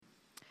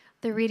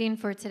The reading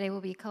for today will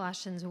be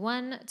Colossians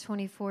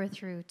 1:24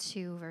 through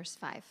 2, verse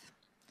 5.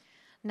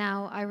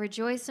 Now I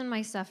rejoice in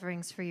my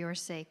sufferings for your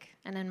sake,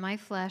 and in my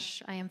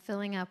flesh I am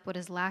filling up what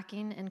is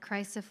lacking in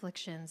Christ's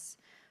afflictions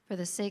for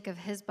the sake of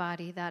his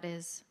body, that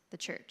is, the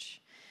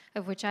church,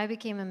 of which I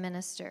became a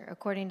minister,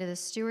 according to the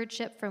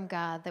stewardship from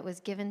God that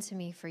was given to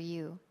me for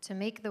you, to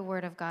make the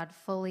word of God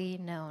fully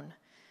known,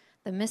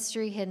 the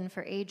mystery hidden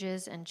for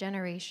ages and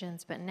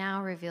generations, but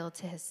now revealed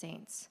to his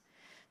saints.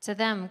 To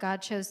them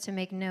God chose to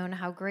make known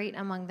how great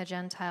among the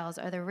Gentiles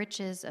are the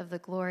riches of the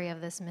glory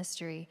of this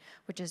mystery,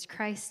 which is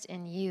Christ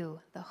in you,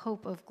 the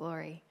hope of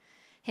glory.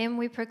 Him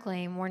we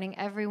proclaim, warning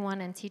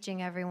everyone and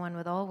teaching everyone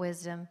with all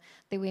wisdom,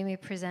 that we may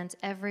present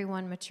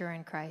everyone mature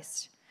in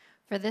Christ.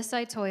 For this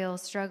I toil,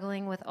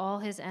 struggling with all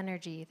his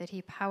energy that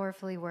he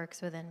powerfully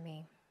works within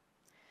me.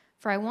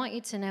 For I want you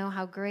to know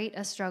how great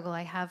a struggle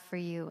I have for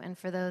you and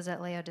for those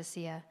at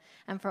Laodicea,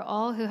 and for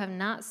all who have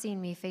not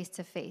seen me face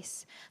to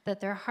face,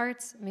 that their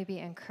hearts may be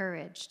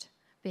encouraged,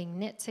 being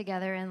knit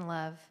together in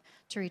love,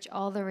 to reach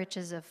all the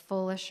riches of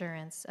full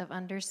assurance of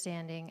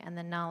understanding and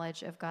the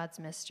knowledge of God's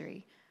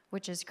mystery,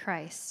 which is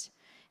Christ,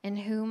 in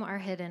whom are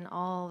hidden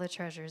all the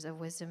treasures of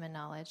wisdom and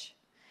knowledge.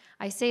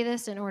 I say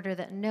this in order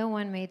that no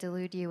one may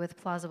delude you with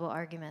plausible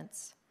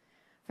arguments.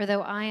 For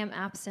though I am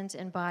absent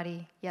in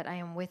body, yet I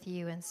am with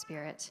you in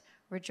spirit,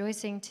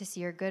 rejoicing to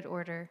see your good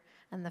order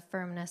and the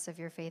firmness of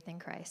your faith in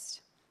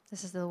Christ.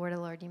 This is the word of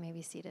the Lord. You may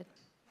be seated.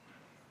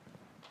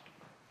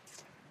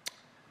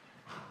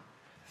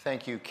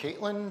 Thank you,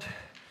 Caitlin.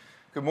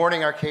 Good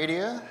morning,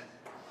 Arcadia.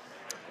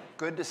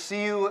 Good to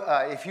see you.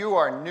 If you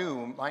are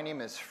new, my name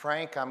is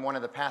Frank. I'm one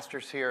of the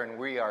pastors here, and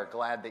we are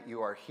glad that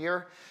you are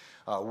here.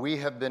 We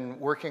have been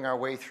working our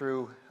way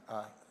through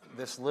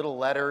this little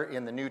letter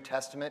in the New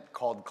Testament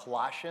called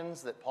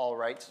Colossians that Paul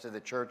writes to the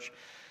church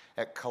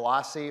at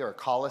Colossae or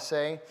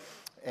Colossae,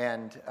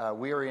 and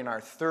we are in our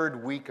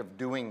third week of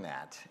doing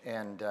that.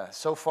 And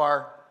so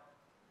far,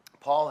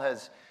 Paul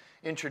has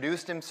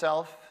introduced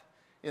himself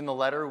in the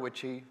letter, which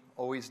he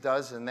always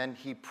does, and then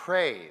he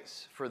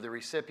prays for the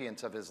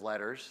recipients of his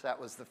letters. That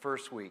was the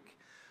first week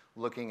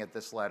looking at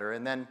this letter.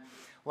 And then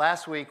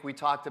last week, we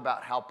talked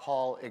about how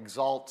Paul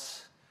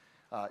exalts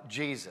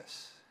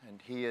Jesus, and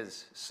he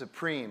is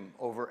supreme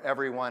over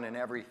everyone and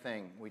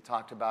everything. We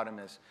talked about him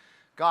as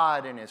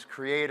God and as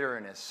creator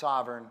and as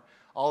sovereign,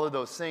 all of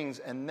those things.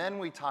 And then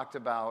we talked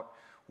about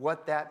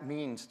what that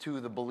means to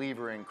the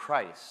believer in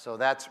Christ. So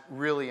that's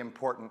really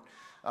important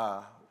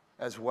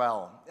as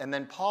well. And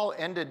then Paul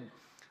ended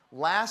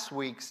last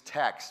week's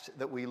text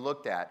that we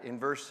looked at in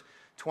verse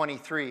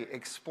 23,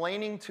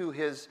 explaining to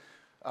his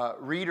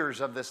readers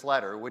of this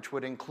letter, which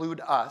would include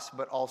us,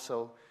 but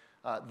also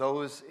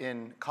those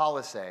in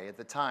Colossae at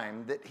the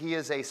time, that he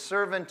is a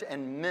servant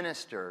and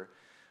minister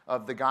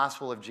of the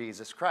gospel of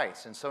Jesus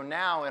Christ. And so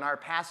now in our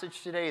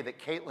passage today that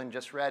Caitlin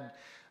just read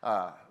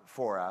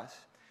for us,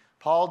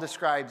 Paul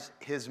describes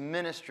his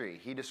ministry.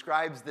 He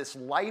describes this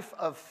life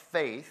of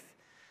faith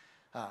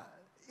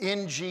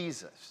in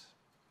Jesus.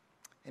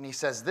 And he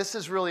says, this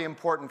is really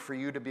important for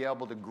you to be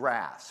able to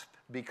grasp,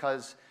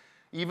 because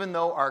even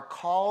though our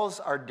calls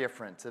are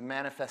different, the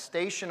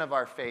manifestation of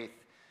our faith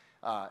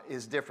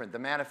is different. The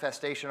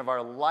manifestation of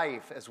our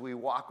life as we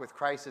walk with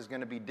Christ is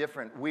going to be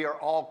different. We are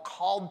all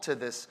called to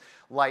this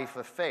life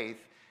of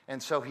faith.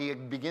 And so he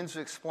begins to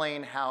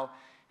explain how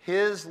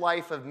his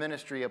life of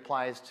ministry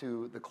applies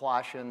to the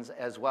Colossians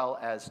as well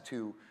as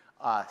to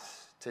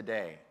us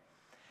today.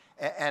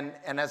 And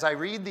as I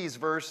read these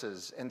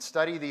verses and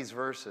study these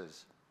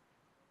verses,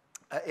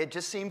 it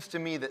just seems to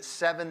me that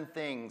 7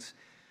 things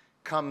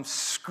come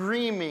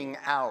screaming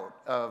out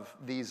of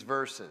these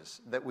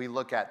verses that we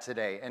look at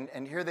today.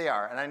 And here they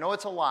are. And I know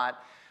it's a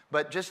lot,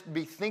 but just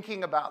be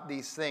thinking about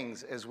these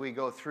things as we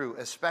go through,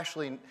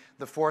 especially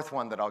the 4th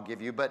one that I'll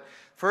give you. But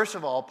first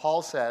of all,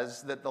 Paul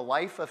says that the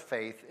life of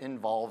faith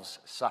involves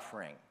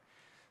suffering.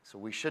 So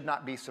we should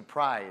not be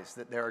surprised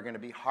that there are going to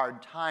be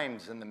hard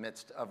times in the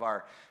midst of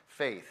our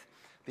faith.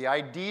 The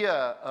idea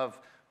of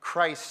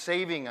Christ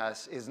saving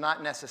us is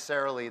not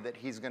necessarily that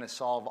he's going to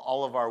solve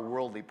all of our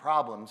worldly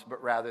problems,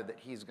 but rather that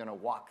he's going to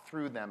walk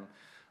through them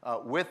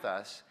with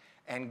us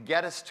and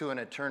get us to an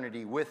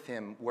eternity with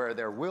him where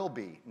there will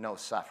be no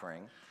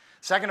suffering.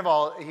 Second of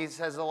all, he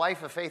says the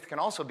life of faith can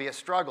also be a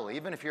struggle.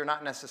 Even if you're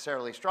not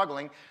necessarily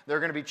struggling, there are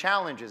going to be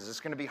challenges. It's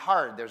going to be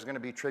hard. There's going to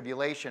be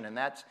tribulation. And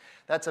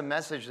that's a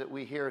message that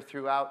we hear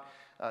throughout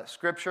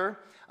Scripture.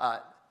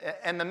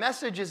 And the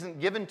message isn't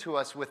given to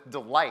us with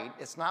delight.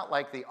 It's not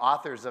like the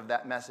authors of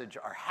that message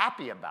are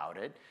happy about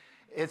it.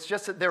 It's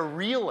just that they're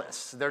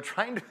realists. They're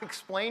trying to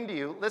explain to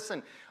you,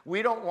 listen,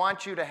 we don't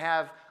want you to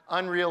have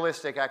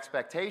unrealistic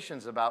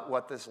expectations about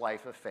what this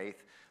life of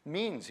faith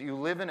means. You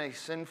live in a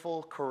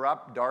sinful,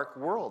 corrupt, dark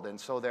world, and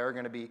so there are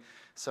going to be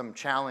some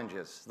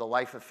challenges. The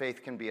life of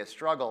faith can be a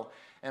struggle,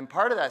 and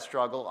part of that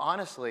struggle,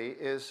 honestly,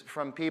 is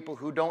from people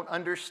who don't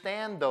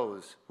understand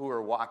those who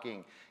are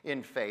walking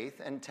in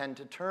faith and tend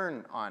to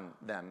turn on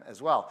them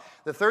as well.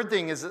 The third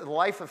thing is that the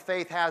life of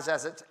faith has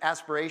as its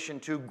aspiration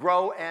to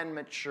grow and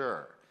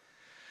mature.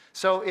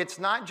 So it's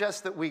not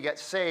just that we get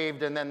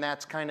saved and then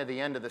that's kind of the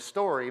end of the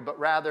story, but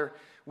rather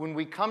when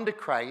we come to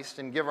Christ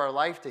and give our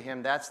life to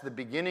him, that's the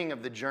beginning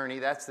of the journey,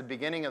 that's the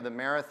beginning of the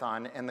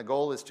marathon, and the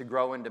goal is to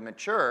grow and to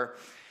mature.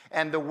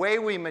 And the way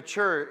we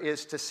mature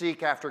is to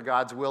seek after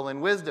God's will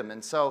and wisdom.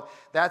 And so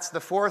that's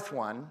the fourth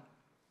one.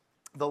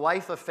 The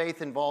life of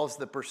faith involves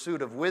the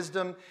pursuit of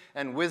wisdom,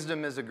 and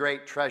wisdom is a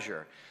great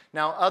treasure.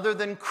 Now, other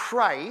than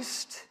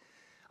Christ,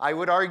 I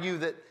would argue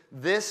that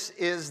this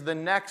is the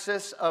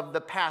nexus of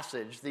the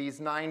passage, these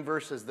 9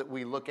 verses that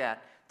we look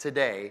at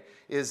today,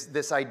 is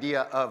this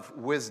idea of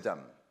wisdom,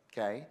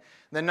 okay?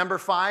 Then number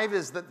 5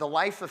 is that the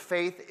life of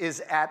faith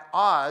is at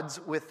odds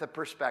with the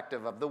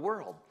perspective of the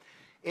world.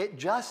 It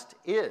just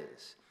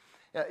is.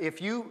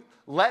 If you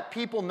let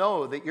people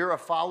know that you're a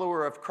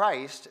follower of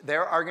Christ,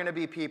 there are going to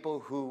be people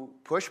who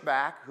push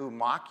back, who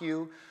mock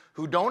you,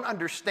 who don't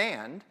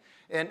understand,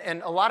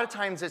 and a lot of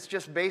times it's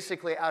just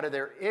basically out of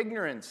their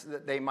ignorance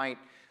that they might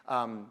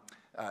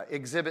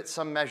exhibit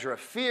some measure of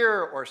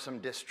fear or some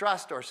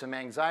distrust or some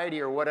anxiety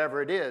or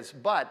whatever it is.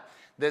 But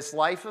this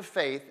life of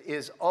faith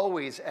is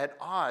always at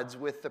odds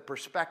with the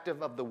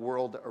perspective of the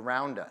world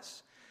around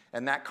us.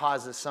 And that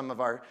causes some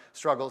of our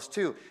struggles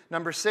too.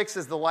 Number 6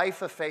 is the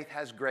life of faith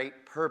has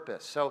great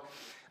purpose. So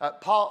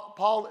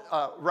Paul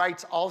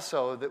writes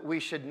also that we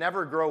should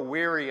never grow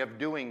weary of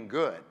doing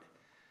good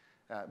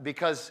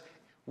because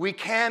we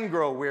can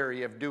grow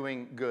weary of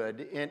doing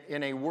good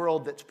in a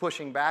world that's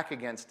pushing back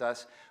against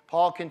us.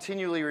 Paul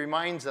continually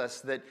reminds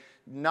us that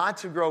not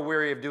to grow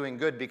weary of doing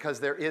good because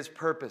there is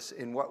purpose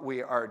in what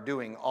we are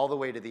doing all the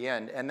way to the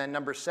end. And then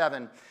number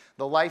 7,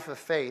 the life of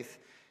faith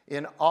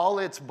in all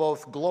its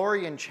both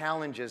glory and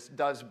challenges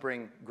does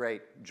bring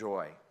great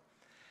joy.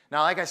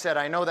 Now, like I said,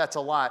 I know that's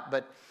a lot,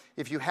 but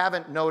if you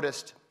haven't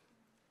noticed,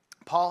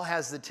 Paul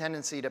has the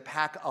tendency to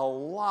pack a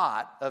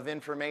lot of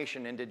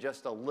information into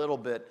just a little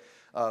bit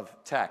of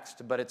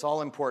text, but it's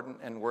all important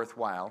and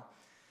worthwhile.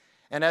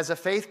 And as a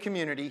faith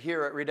community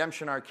here at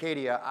Redemption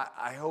Arcadia,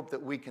 I hope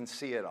that we can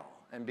see it all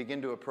and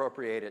begin to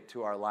appropriate it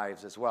to our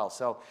lives as well.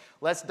 So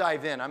let's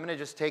dive in. I'm going to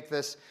just take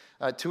this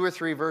 2 or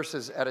 3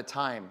 verses at a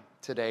time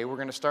today. We're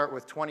going to start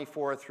with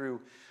 24 through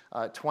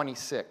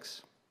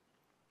 26.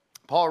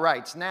 Paul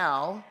writes,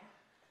 now,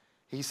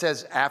 he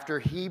says, after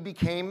he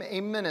became a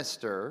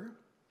minister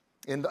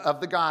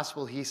of the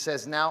gospel, he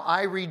says, now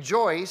I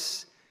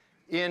rejoice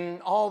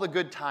in all the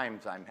good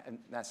times and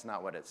that's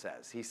not what it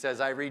says. He says,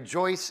 I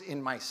rejoice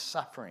in my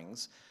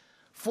sufferings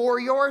for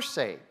your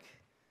sake.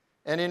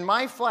 And in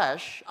my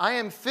flesh, I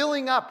am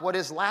filling up what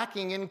is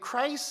lacking in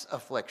Christ's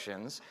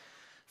afflictions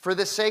for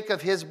the sake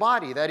of his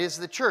body, that is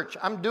the church.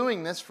 I'm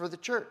doing this for the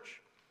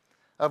church,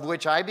 of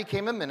which I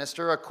became a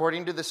minister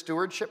according to the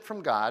stewardship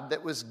from God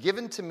that was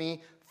given to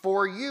me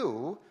for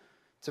you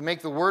to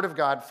make the word of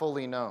God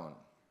fully known.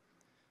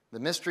 The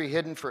mystery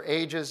hidden for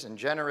ages and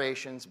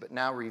generations, but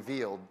now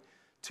revealed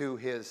to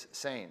his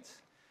saints.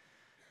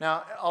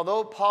 Now,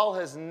 although Paul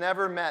has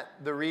never met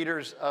the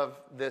readers of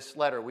this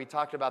letter, we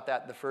talked about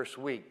that the first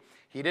week.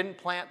 He didn't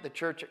plant the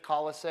church at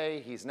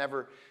Colossae. He's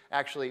never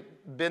actually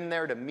been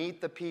there to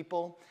meet the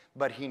people,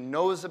 but he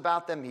knows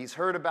about them, he's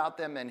heard about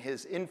them, and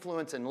his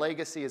influence and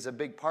legacy is a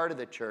big part of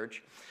the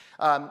church.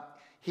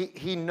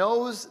 He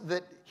knows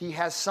that he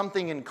has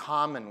something in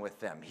common with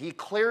them. He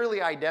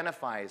clearly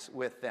identifies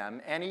with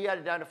them, and he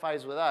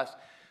identifies with us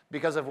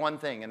because of one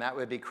thing, and that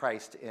would be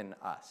Christ in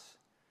us.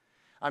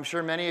 I'm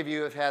sure many of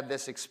you have had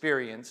this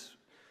experience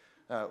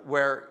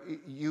where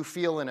you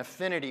feel an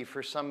affinity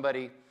for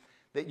somebody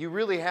that you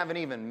really haven't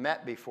even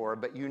met before,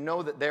 but you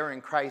know that they're in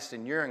Christ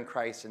and you're in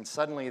Christ, and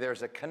suddenly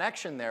there's a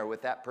connection there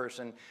with that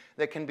person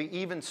that can be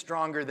even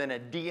stronger than a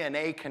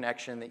DNA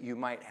connection that you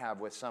might have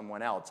with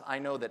someone else. I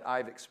know that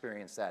I've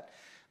experienced that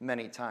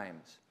many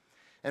times.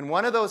 And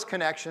one of those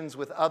connections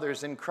with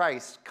others in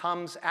Christ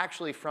comes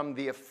actually from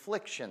the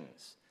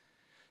afflictions.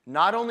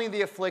 Not only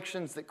the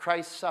afflictions that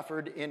Christ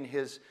suffered in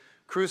his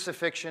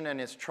crucifixion and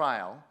his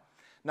trial,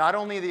 not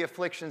only the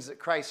afflictions that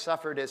Christ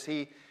suffered as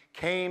he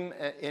came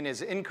in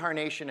his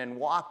incarnation and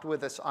walked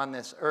with us on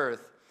this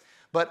earth,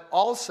 but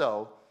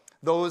also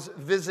those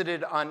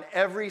visited on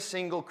every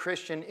single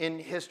Christian in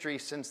history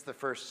since the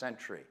first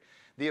century,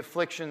 the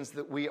afflictions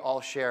that we all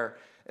share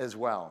as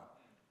well.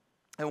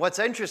 And what's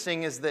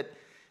interesting is that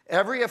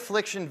every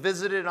affliction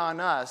visited on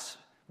us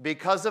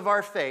because of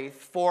our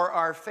faith, for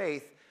our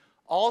faith,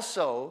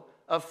 also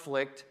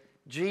afflict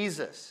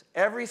Jesus,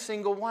 every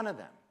single one of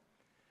them.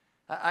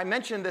 I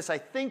mentioned this, I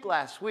think,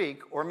 last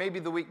week, or maybe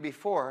the week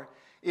before.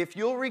 If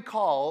you'll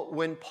recall,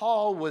 when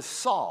Paul was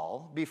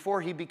Saul, before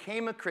he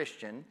became a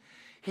Christian,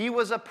 he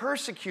was a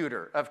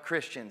persecutor of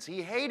Christians.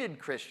 He hated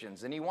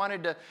Christians, and he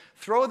wanted to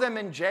throw them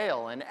in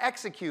jail and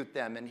execute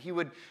them, and he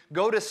would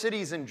go to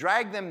cities and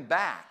drag them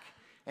back.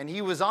 And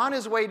he was on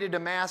his way to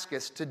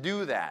Damascus to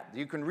do that.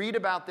 You can read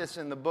about this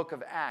in the book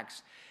of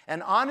Acts.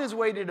 And on his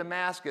way to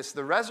Damascus,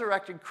 the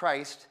resurrected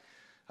Christ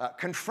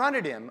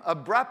confronted him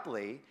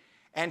abruptly,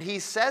 and he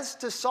says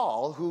to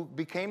Saul, who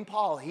became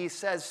Paul, he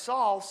says,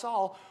 Saul,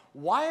 Saul,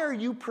 why are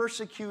you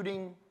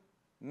persecuting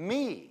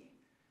me?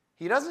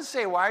 He doesn't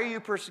say, why are you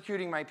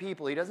persecuting my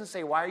people? He doesn't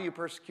say, why are you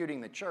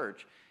persecuting the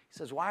church? He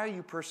says, why are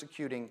you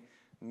persecuting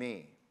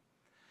me?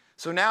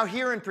 So now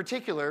here in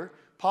particular,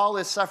 Paul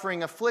is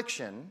suffering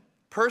affliction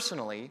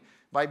personally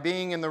by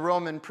being in the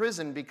Roman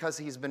prison because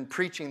he's been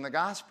preaching the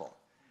gospel.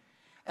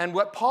 And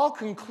what Paul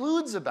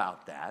concludes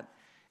about that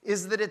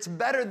is that it's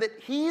better that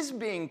he's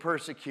being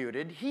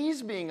persecuted,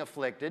 he's being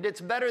afflicted,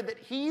 it's better that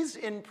he's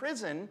in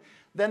prison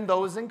than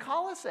those in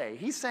Colossae.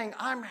 He's saying,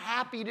 I'm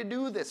happy to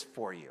do this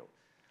for you.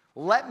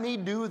 Let me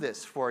do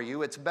this for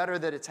you. It's better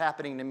that it's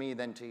happening to me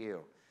than to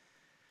you.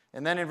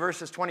 And then in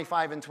verses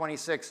 25 and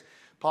 26,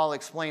 Paul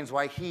explains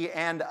why he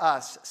and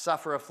us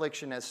suffer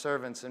affliction as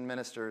servants and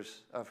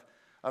ministers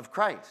of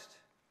Christ.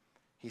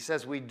 He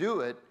says we do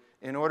it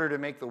in order to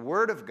make the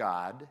word of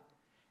God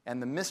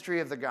and the mystery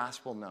of the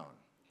gospel known.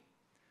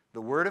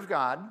 The word of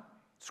God,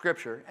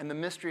 Scripture, and the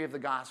mystery of the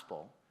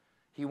gospel,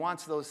 he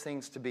wants those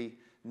things to be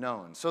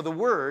known. So the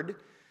word,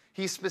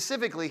 he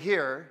specifically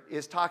here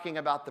is talking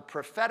about the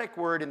prophetic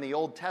word in the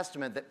Old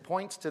Testament that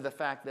points to the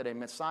fact that a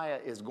Messiah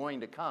is going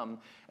to come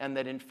and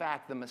that in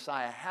fact the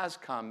Messiah has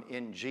come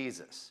in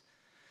Jesus.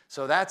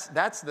 So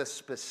that's the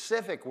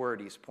specific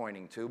word he's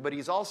pointing to, but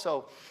he's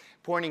also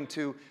pointing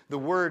to the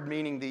word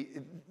meaning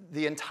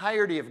the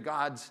entirety of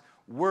God's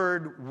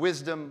word,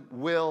 wisdom,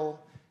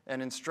 will,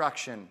 and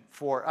instruction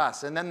for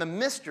us. And then the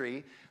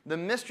mystery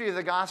of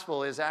the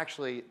gospel is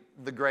actually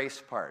the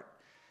grace part.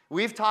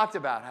 We've talked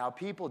about how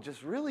people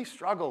just really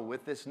struggle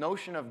with this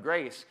notion of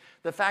grace,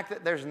 the fact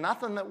that there's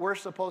nothing that we're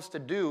supposed to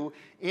do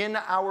in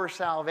our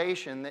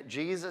salvation, that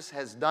Jesus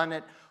has done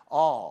it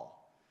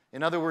all.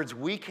 In other words,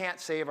 we can't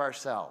save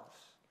ourselves.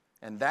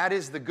 And that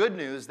is the good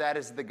news, that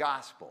is the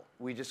gospel.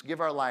 We just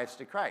give our lives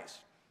to Christ.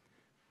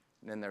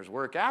 And then there's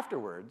work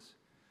afterwards.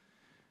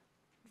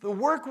 The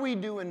work we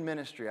do in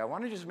ministry, I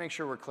want to just make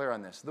sure we're clear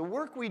on this. The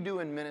work we do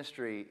in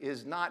ministry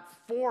is not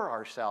for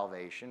our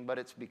salvation, but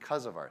it's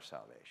because of our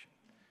salvation.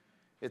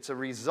 It's a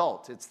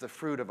result. It's the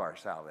fruit of our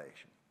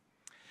salvation.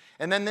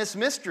 And then this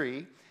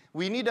mystery,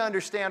 we need to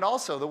understand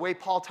also the way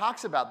Paul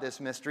talks about this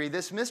mystery.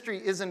 This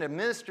mystery isn't a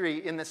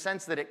mystery in the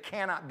sense that it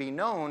cannot be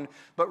known,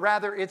 but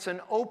rather it's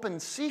an open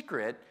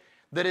secret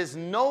that is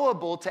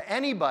knowable to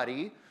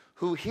anybody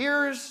who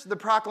hears the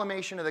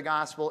proclamation of the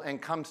gospel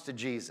and comes to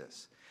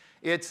Jesus.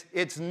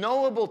 It's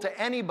knowable to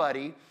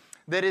anybody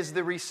that is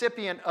the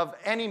recipient of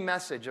any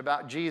message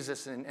about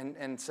Jesus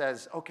and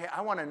says, okay,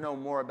 I want to know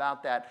more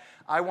about that.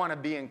 I want to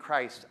be in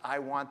Christ. I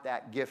want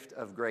that gift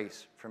of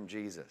grace from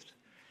Jesus.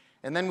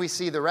 And then we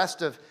see the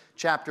rest of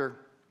chapter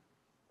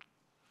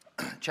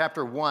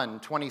 1,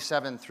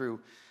 27 through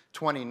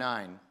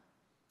 29.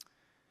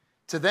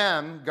 To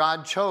them,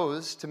 God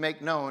chose to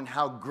make known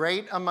how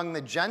great among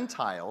the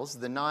Gentiles,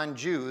 the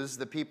non-Jews,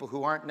 the people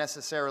who aren't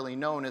necessarily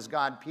known as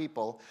God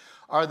people,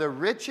 are the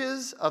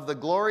riches of the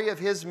glory of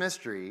his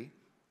mystery,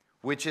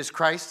 which is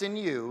Christ in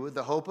you,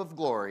 the hope of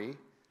glory.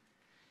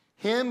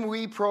 Him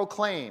we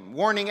proclaim,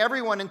 warning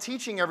everyone and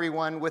teaching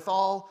everyone with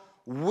all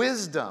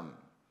wisdom,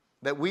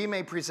 that we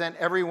may present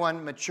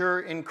everyone mature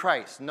in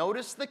Christ.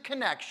 Notice the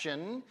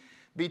connection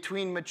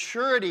between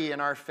maturity in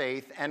our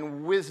faith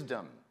and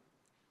wisdom.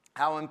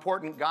 How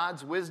important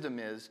God's wisdom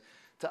is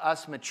to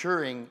us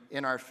maturing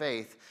in our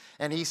faith.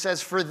 And he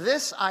says, for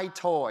this I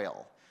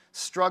toil,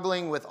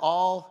 struggling with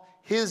all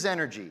his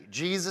energy,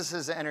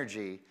 Jesus'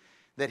 energy,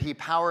 that he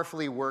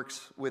powerfully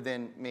works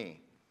within me.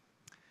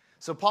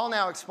 So Paul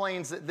now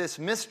explains that this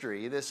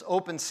mystery, this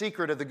open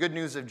secret of the good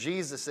news of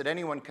Jesus that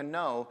anyone can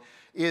know,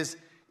 is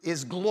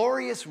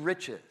glorious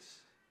riches.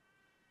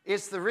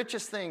 It's the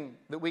richest thing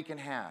that we can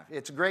have.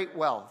 It's great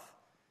wealth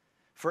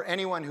for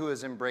anyone who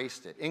has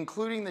embraced it,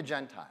 including the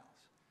Gentiles.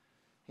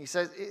 He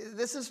says,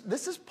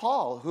 this is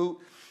Paul,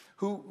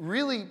 who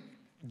really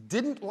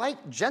didn't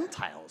like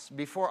Gentiles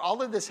before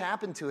all of this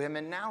happened to him,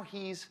 and now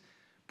he's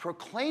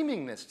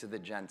proclaiming this to the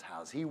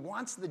Gentiles. He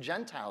wants the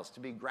Gentiles to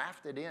be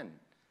grafted in.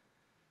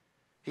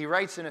 He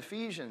writes in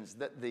Ephesians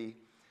that the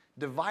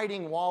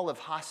dividing wall of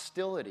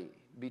hostility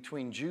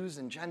between Jews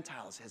and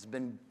Gentiles has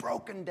been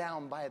broken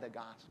down by the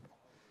gospel,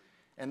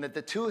 and that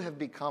the two have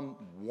become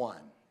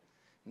one.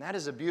 And that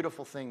is a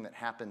beautiful thing that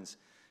happens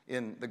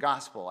in the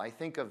gospel. I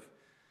think of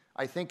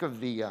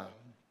the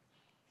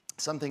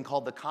something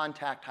called the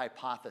contact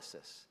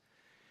hypothesis,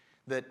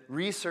 that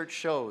research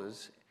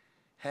shows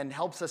and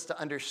helps us to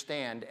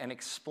understand and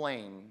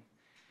explain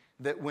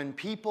that when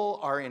people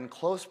are in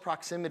close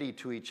proximity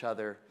to each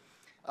other,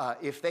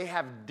 if they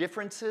have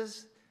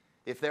differences,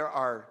 if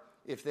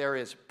there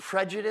is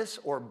prejudice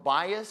or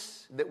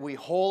bias that we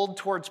hold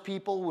towards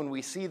people when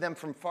we see them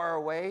from far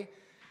away,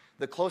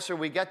 the closer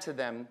we get to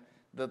them,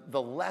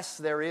 the less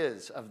there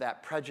is of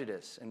that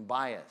prejudice and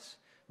bias.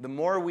 The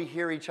more we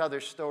hear each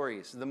other's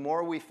stories, the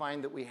more we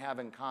find that we have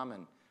in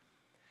common.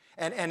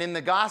 And in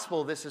the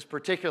gospel, this is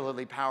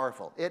particularly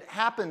powerful. It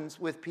happens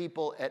with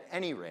people at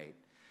any rate.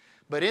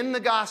 But in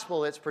the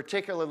gospel, it's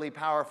particularly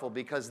powerful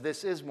because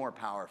this is more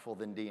powerful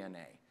than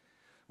DNA.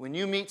 When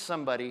you meet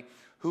somebody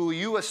who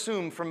you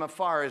assume from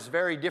afar is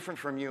very different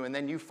from you, and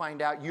then you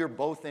find out you're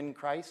both in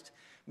Christ,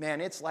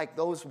 man, it's like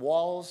those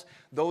walls,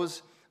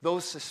 those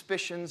those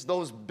suspicions,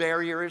 those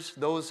barriers,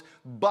 those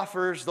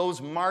buffers,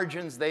 those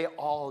margins, they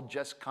all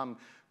just come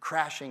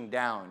crashing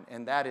down.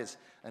 And that is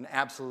an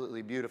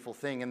absolutely beautiful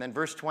thing. And then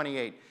verse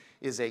 28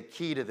 is a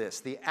key to this.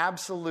 The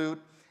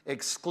absolute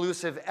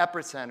exclusive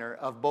epicenter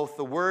of both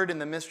the word and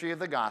the mystery of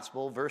the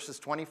gospel, verses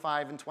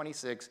 25 and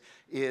 26,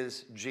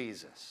 is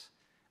Jesus.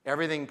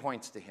 Everything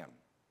points to him.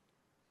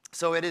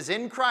 So it is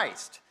in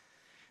Christ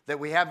that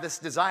we have this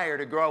desire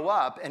to grow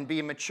up and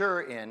be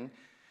mature in,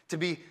 to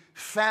be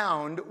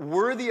found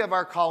worthy of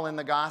our call in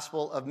the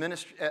gospel of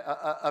ministry,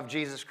 of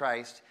Jesus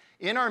Christ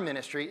in our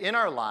ministry, in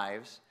our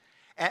lives.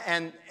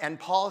 And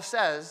Paul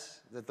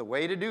says that the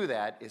way to do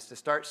that is to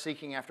start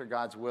seeking after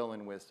God's will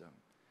and wisdom.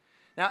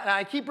 Now,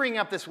 I keep bringing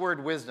up this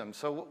word wisdom.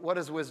 So what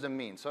does wisdom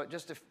mean? So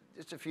just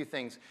a few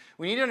things.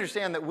 We need to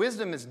understand that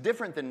wisdom is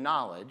different than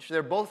knowledge.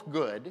 They're both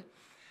good.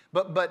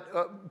 But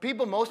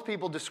most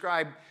people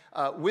describe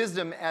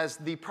wisdom as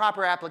the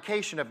proper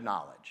application of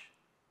knowledge.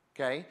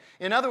 Okay?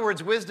 In other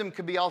words, wisdom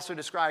could be also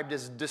described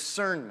as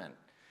discernment.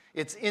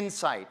 It's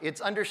insight.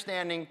 It's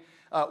understanding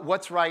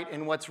what's right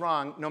and what's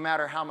wrong, no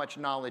matter how much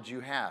knowledge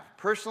you have.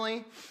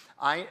 Personally,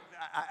 I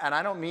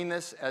don't mean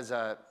this as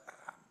an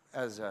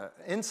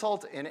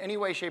insult in any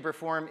way, shape, or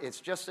form. It's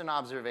just an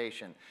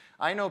observation.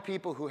 I know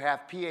people who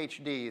have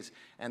PhDs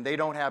and they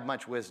don't have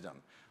much wisdom.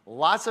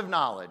 Lots of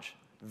knowledge,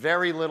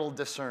 very little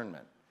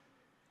discernment.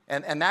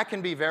 And that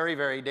can be very,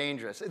 very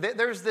dangerous.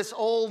 There's this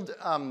old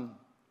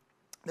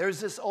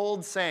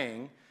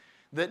saying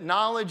that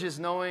knowledge is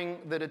knowing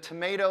that a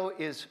tomato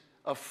is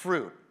a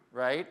fruit,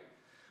 right?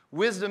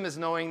 Wisdom is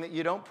knowing that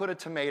you don't put a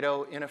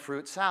tomato in a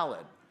fruit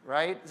salad,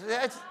 right?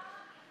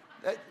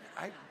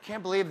 I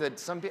can't believe that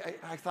some people,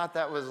 I thought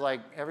that was like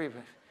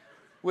everybody.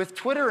 With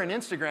Twitter and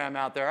Instagram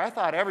out there, I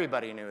thought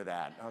everybody knew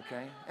that,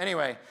 okay?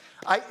 Anyway,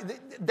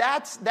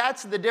 that's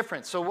the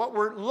difference. So what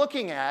we're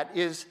looking at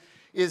is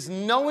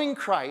knowing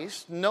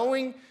Christ,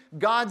 knowing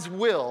God's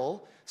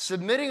will,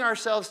 submitting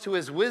ourselves to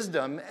his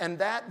wisdom, and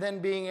that then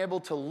being able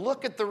to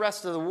look at the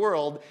rest of the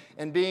world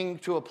and being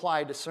to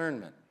apply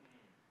discernment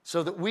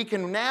so that we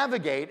can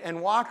navigate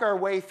and walk our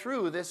way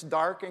through this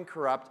dark and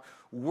corrupt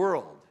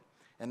world.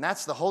 And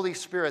that's the Holy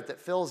Spirit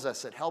that fills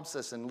us, that helps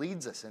us and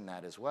leads us in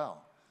that as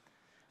well.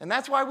 And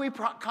that's why we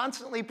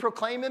constantly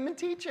proclaim him and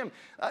teach him.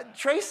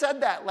 Trey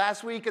said that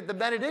last week at the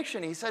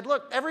benediction. He said,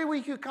 look, every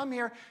week you come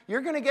here,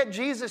 you're going to get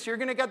Jesus, you're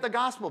going to get the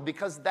gospel,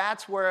 because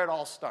that's where it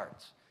all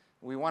starts.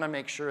 We want to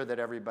make sure that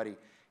everybody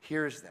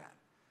hears that.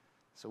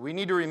 So we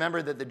need to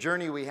remember that the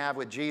journey we have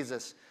with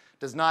Jesus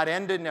does not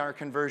end in our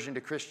conversion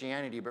to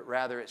Christianity, but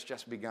rather it's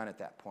just begun at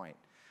that point.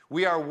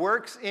 We are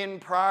works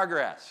in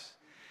progress.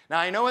 Now,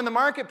 I know in the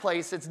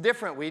marketplace it's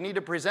different. We need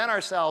to present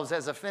ourselves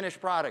as a finished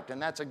product, and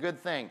that's a good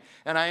thing,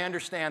 and I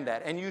understand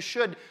that. And you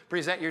should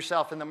present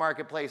yourself in the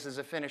marketplace as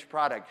a finished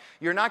product.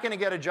 You're not going to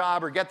get a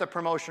job or get the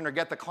promotion or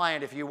get the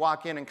client if you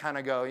walk in and kind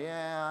of go,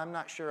 yeah, I'm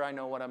not sure I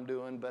know what I'm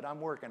doing, but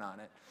I'm working on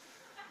it.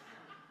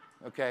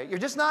 Okay? You're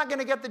just not going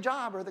to get the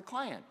job or the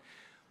client.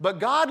 But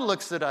God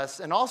looks at us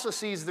and also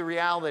sees the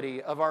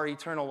reality of our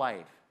eternal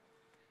life.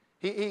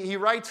 He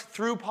writes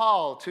through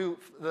Paul to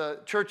the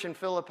church in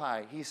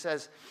Philippi. He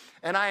says,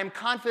 and I am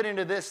confident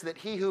of this, that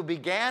he who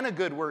began a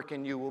good work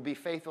in you will be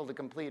faithful to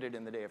complete it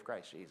in the day of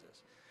Christ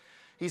Jesus.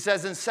 He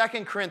says in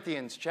 2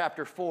 Corinthians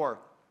chapter 4,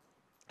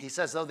 he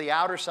says, though the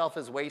outer self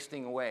is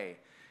wasting away,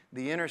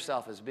 the inner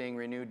self is being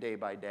renewed day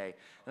by day.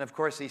 And of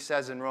course, he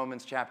says in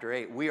Romans chapter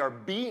 8, we are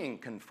being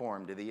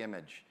conformed to the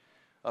image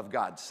of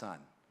God's Son.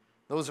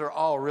 Those are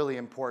all really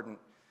important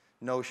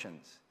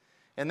notions.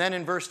 And then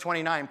in verse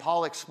 29,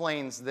 Paul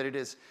explains that it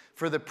is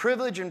for the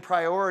privilege and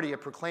priority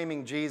of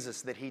proclaiming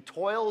Jesus that he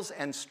toils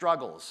and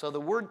struggles. So the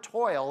word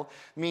toil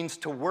means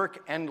to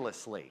work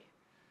endlessly.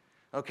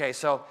 Okay,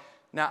 so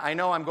now I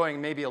know I'm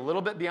going maybe a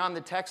little bit beyond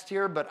the text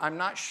here, but I'm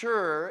not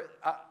sure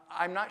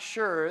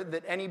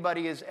that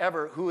anybody is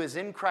ever, who is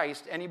in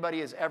Christ,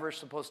 anybody is ever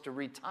supposed to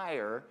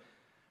retire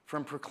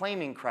from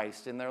proclaiming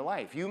Christ in their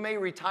life. You may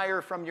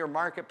retire from your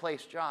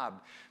marketplace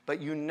job, but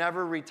you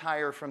never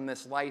retire from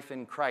this life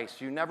in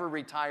Christ. You never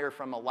retire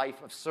from a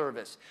life of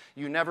service.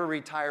 You never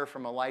retire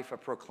from a life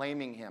of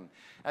proclaiming him.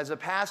 As a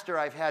pastor,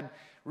 I've had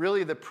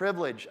really the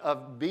privilege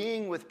of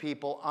being with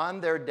people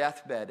on their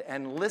deathbed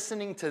and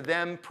listening to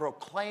them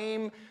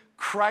proclaim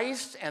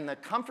Christ and the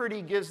comfort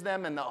he gives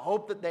them and the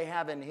hope that they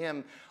have in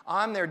him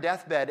on their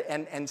deathbed,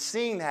 and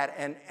seeing that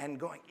and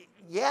going,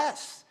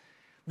 yes,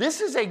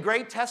 this is a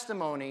great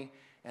testimony,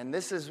 and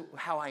this is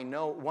how I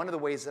know, one of the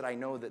ways that I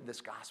know that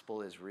this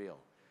gospel is real,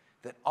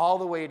 that all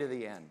the way to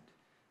the end,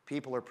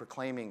 people are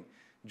proclaiming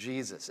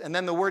Jesus. And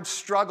then the word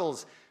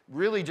struggles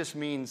really just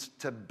means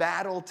to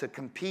battle, to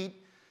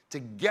compete, to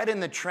get in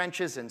the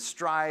trenches and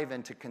strive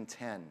and to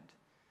contend.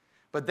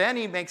 But then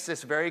he makes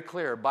this very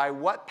clear. By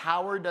what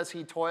power does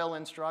he toil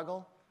and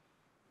struggle?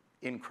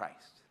 In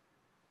Christ.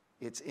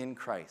 It's in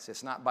Christ.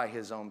 It's not by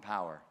his own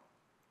power.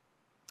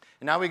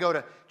 And now we go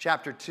to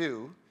chapter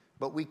 2,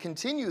 but we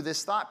continue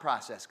this thought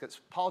process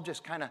because Paul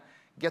just kind of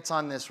gets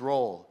on this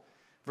roll.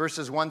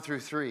 Verses 1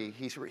 through 3,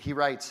 he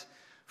writes,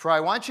 for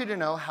I want you to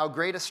know how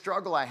great a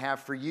struggle I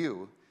have for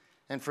you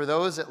and for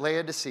those at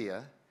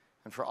Laodicea,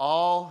 and for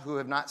all who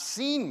have not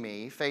seen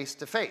me face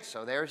to face.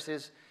 So there's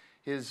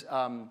his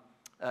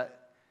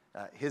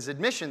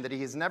admission that he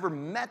has never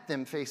met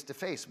them face to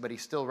face, but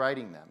he's still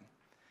writing them.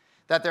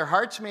 That their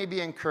hearts may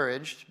be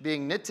encouraged,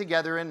 being knit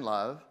together in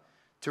love,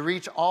 to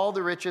reach all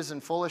the riches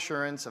and full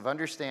assurance of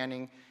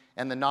understanding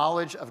and the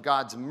knowledge of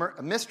God's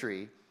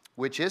mystery,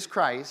 which is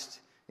Christ,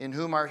 in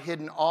whom are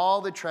hidden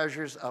all the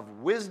treasures of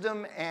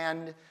wisdom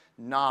and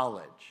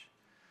knowledge.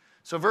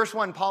 So verse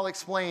 1, Paul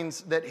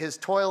explains that his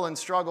toil and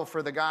struggle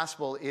for the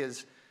gospel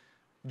is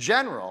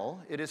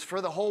general. It is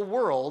for the whole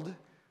world,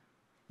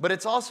 but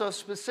it's also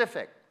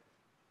specific.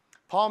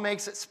 Paul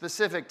makes it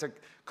specific to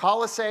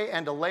Colossae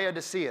and to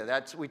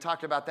Laodicea. We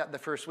talked about that the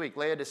first week.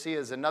 Laodicea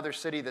is another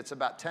city that's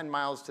about 10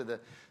 miles to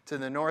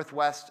the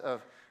northwest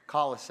of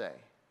Colossae.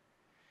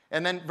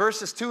 And then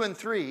verses 2 and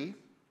 3,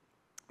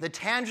 the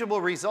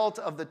tangible result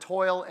of the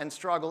toil and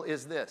struggle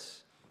is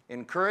this: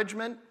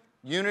 encouragement,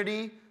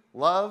 unity,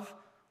 love,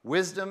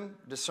 wisdom,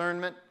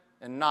 discernment,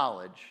 and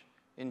knowledge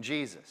in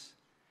Jesus.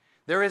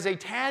 There is a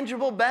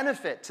tangible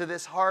benefit to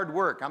this hard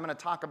work. I'm going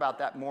to talk about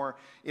that more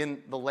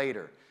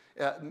later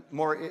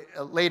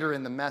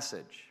in the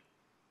message.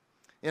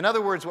 In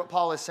other words, what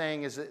Paul is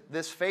saying is that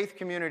this faith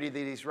community that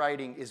he's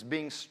writing is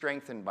being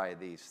strengthened by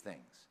these things.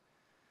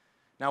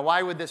 Now,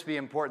 why would this be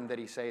important that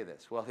he say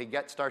this? Well, he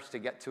starts to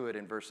get to it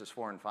in verses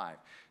 4 and 5.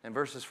 And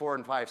verses 4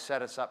 and 5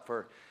 set us up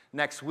for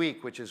next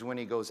week, which is when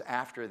he goes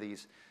after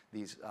these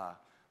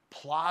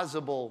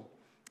plausible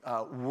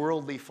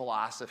worldly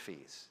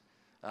philosophies,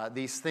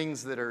 these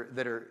things that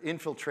are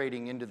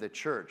infiltrating into the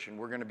church. And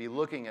we're going to be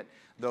looking at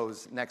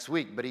those next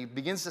week. But he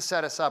begins to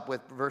set us up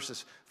with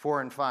verses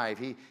 4 and 5.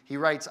 He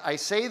writes, "I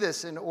say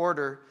this in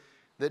order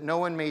that no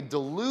one may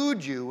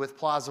delude you with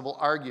plausible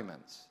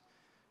arguments.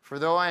 For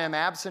though I am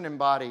absent in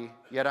body,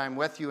 yet I am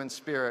with you in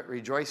spirit,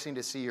 rejoicing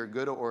to see your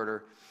good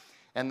order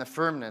and the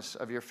firmness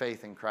of your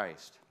faith in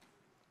Christ."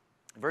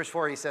 Verse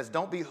 4, he says,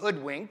 "Don't be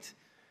hoodwinked."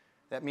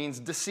 That means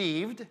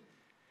deceived.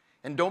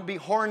 "And don't be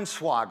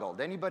hornswoggled."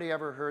 Anybody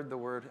ever heard the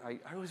word? I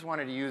always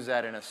wanted to use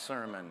that in a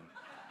sermon.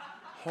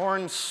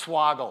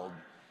 Hornswoggled.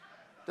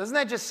 Doesn't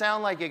that just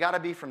sound like you got to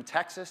be from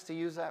Texas to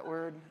use that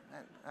word?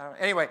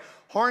 Anyway,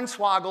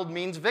 hornswoggled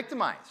means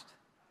victimized.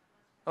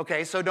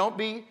 Okay, so don't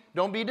be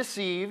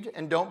deceived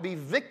and don't be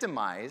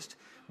victimized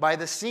by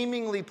the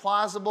seemingly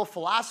plausible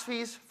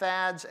philosophies,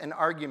 fads, and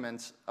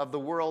arguments of the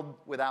world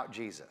without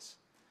Jesus.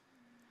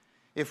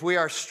 If we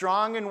are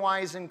strong and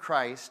wise in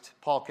Christ,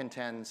 Paul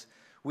contends,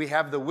 we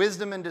have the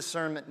wisdom and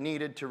discernment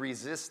needed to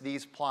resist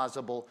these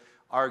plausible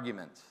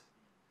arguments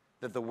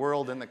that the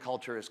world and the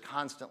culture is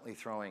constantly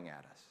throwing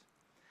at us.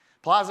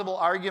 Plausible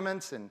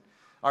arguments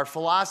are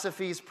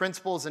philosophies,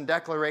 principles, and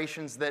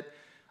declarations that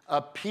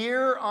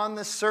appear on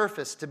the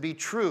surface to be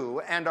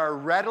true and are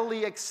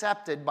readily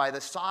accepted by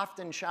the soft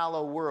and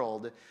shallow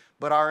world,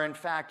 but are in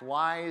fact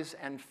lies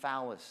and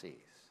fallacies.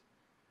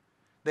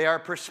 They are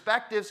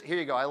perspectives, here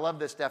you go, I love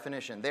this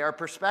definition. They are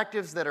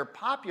perspectives that are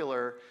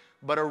popular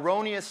but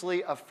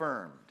erroneously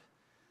affirmed.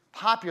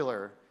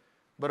 Popular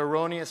but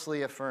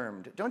erroneously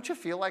affirmed. Don't you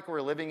feel like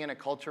we're living in a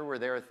culture where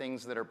there are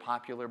things that are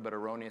popular but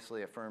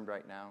erroneously affirmed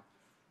right now?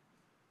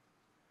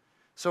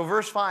 So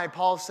verse 5,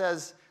 Paul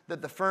says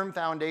that the firm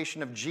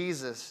foundation of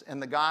Jesus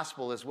and the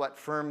gospel is what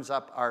firms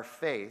up our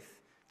faith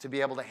to be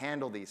able to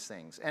handle these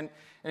things. And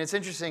it's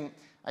interesting,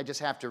 I just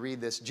have to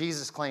read this.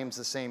 Jesus claims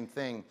the same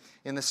thing.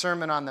 In the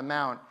Sermon on the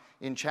Mount,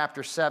 in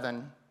chapter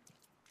 7,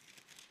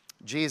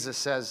 Jesus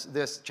says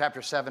this,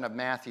 chapter 7 of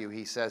Matthew,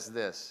 he says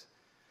this: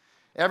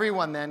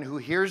 "Everyone then who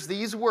hears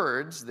these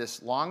words,"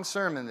 this long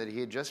sermon that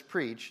he had just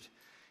preached,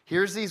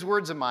 "hears these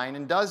words of mine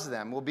and does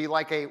them, will be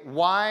like a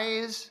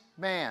wise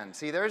man."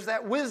 See, there's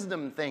that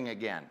wisdom thing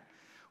again.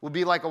 "Will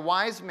be like a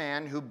wise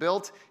man who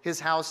built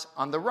his house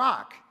on the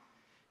rock.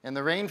 And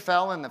the rain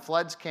fell and the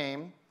floods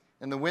came,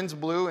 and the winds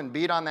blew and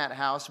beat on that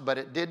house, but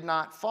it did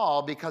not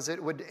fall because it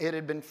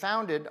had been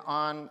founded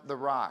on the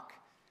rock.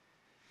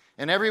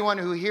 And everyone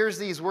who hears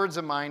these words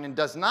of mine and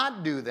does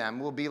not do them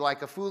will be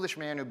like a foolish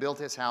man who built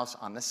his house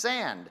on the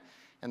sand.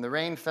 And the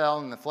rain fell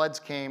and the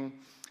floods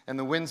came, and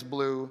the winds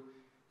blew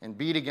and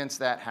beat against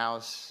that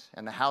house,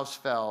 and the house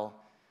fell,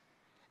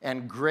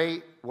 and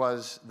great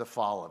was the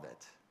fall of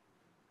it."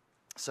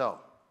 So,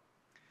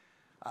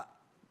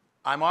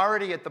 I'm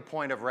already at the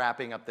point of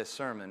wrapping up this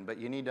sermon, but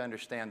you need to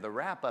understand the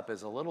wrap-up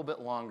is a little bit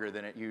longer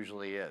than it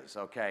usually is,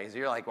 okay? So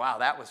you're like, wow,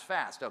 that was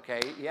fast, okay?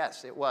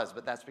 Yes, it was,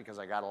 but that's because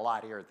I got a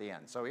lot here at the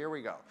end. So here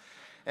we go.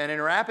 And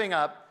in wrapping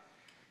up,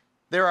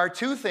 there are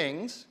two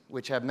things,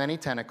 which have many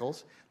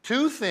tentacles,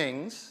 two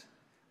things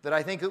that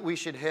I think that we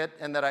should hit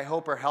and that I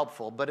hope are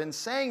helpful. But in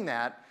saying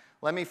that,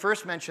 let me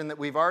first mention that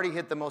we've already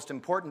hit the most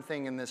important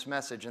thing in this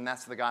message, and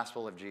that's the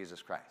gospel of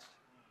Jesus Christ.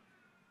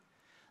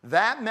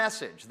 That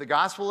message, the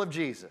gospel of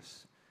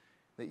Jesus,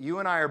 that you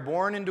and I are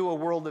born into a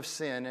world of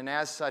sin, and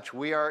as such,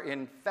 we are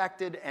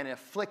infected and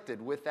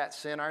afflicted with that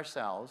sin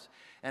ourselves.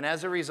 And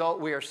as a result,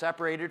 we are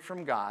separated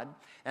from God,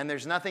 and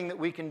there's nothing that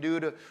we can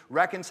do to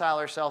reconcile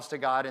ourselves to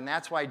God, and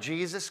that's why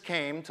Jesus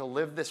came to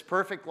live this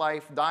perfect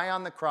life, die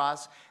on the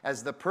cross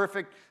as the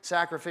perfect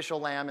sacrificial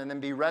lamb, and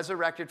then be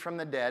resurrected from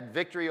the dead,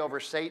 victory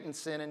over Satan,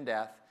 sin, and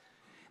death.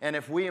 And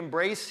if we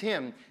embrace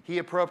him, he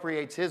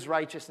appropriates his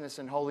righteousness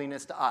and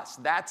holiness to us.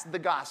 That's the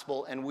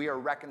gospel, and we are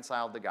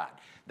reconciled to God.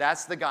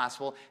 That's the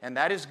gospel, and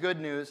that is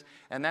good news.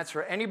 And that's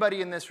for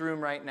anybody in this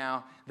room right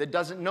now that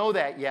doesn't know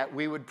that yet.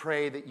 We would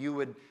pray that you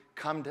would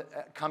come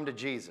to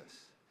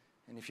Jesus.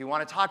 And if you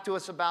want to talk to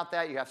us about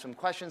that, you have some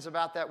questions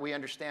about that, we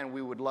understand.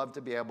 We would love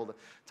to be able to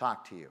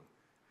talk to you.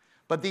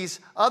 But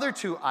these other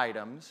two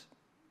items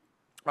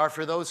are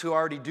for those who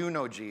already do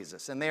know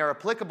Jesus, and they are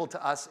applicable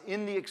to us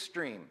in the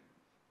extreme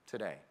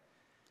today.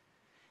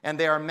 And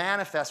they are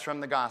manifest from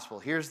the gospel.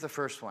 Here's the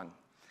first one.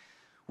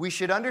 We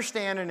should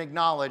understand and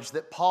acknowledge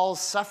that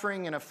Paul's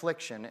suffering and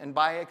affliction, and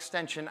by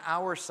extension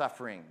our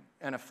suffering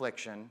and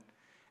affliction,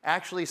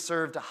 actually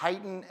serve to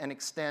heighten and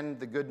extend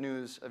the good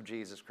news of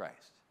Jesus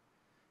Christ.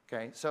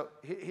 Okay, so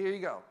here you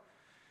go.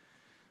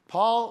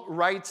 Paul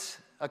writes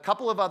a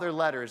couple of other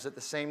letters at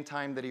the same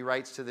time that he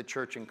writes to the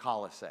church in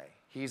Colossae.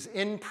 He's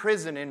in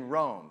prison in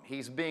Rome.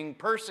 He's being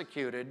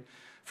persecuted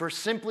for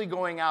simply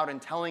going out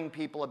and telling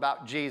people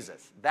about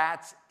Jesus.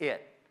 That's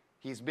it.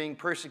 He's being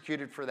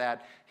persecuted for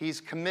that.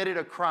 He's committed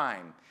a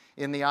crime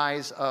in the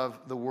eyes of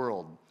the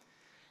world.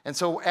 And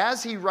so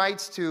as he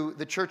writes to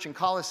the church in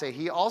Colossae,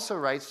 he also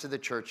writes to the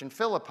church in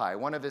Philippi,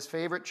 one of his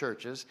favorite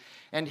churches.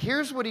 And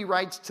here's what he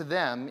writes to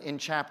them in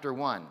chapter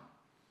 1.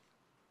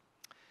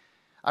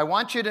 I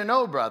want you to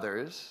know,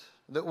 brothers,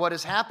 that what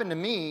has happened to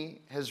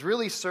me has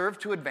really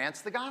served to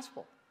advance the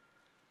gospel.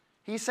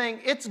 He's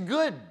saying it's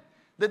good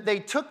that they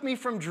took me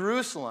from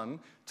Jerusalem,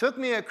 took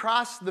me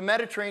across the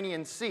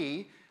Mediterranean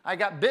Sea. I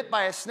got bit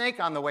by a snake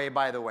on the way,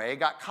 by the way,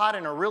 got caught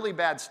in a really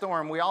bad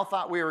storm. We all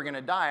thought we were going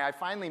to die. I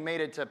finally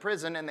made it to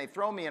prison, and they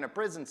throw me in a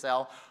prison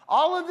cell.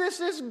 All of this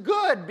is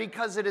good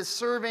because it is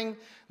serving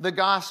the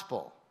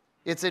gospel.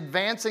 It's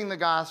advancing the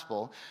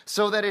gospel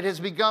so that it has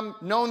become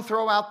known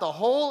throughout the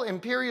whole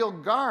imperial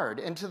guard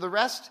and to the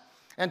rest,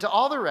 and to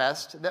all the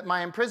rest, that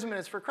my imprisonment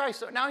is for Christ.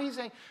 So now he's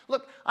saying,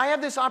 look, I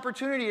have this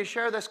opportunity to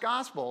share this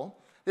gospel,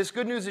 this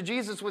good news of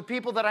Jesus, with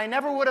people that I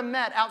never would have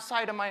met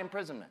outside of my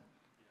imprisonment.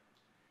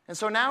 And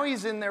so now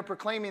he's in there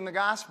proclaiming the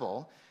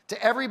gospel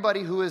to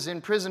everybody who is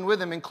in prison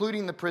with him,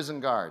 including the prison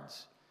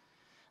guards.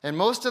 And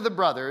most of the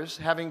brothers,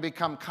 having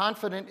become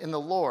confident in the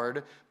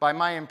Lord by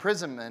my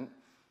imprisonment,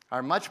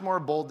 are much more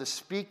bold to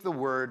speak the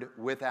word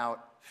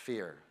without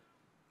fear.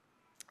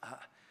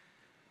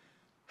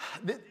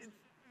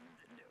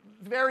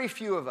 Very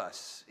few of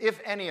us,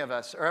 if any of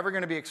us, are ever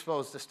going to be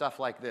exposed to stuff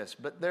like this.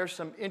 But there's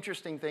some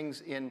interesting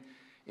things in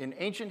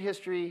ancient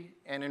history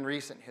and in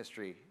recent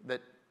history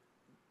that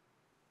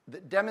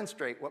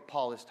demonstrate what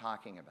Paul is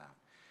talking about.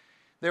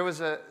 There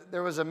was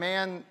a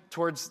man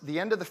towards the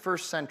end of the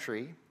first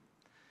century.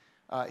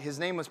 His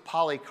name was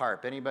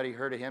Polycarp. Anybody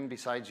heard of him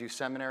besides you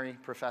seminary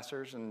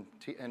professors? And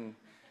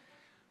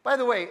by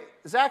the way,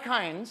 Zach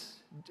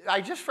Hines,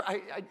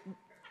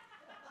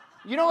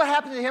 you know what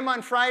happened to him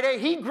on Friday?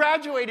 He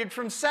graduated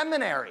from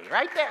seminary,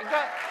 right there.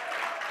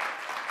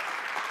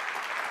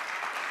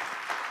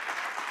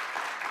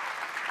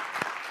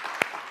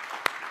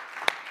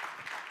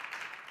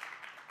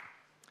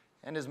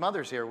 And his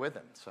mother's here with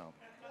him, so.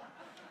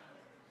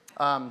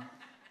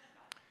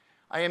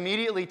 I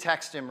immediately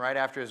texted him right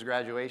after his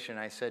graduation.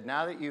 I said,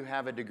 now that you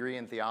have a degree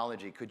in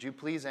theology, could you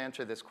please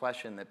answer this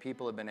question that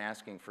people have been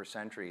asking for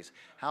centuries?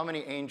 How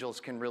many angels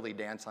can really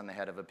dance on the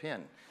head of a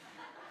pin?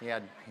 He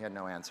had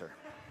no answer.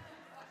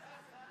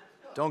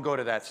 Don't go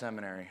to that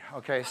seminary.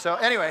 Okay, so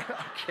anyway,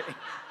 okay.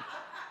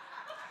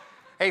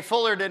 Hey,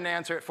 Fuller didn't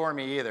answer it for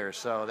me either,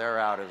 so they're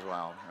out as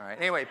well. All right.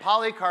 Anyway,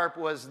 Polycarp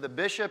was the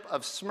bishop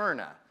of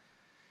Smyrna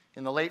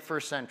in the late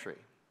first century,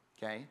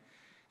 okay?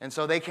 And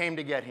so they came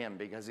to get him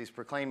because he's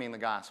proclaiming the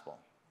gospel.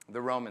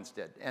 The Romans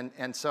did.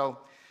 And so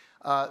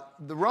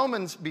the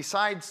Romans,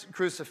 besides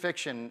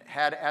crucifixion,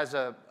 had as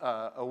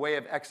a way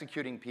of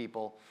executing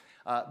people,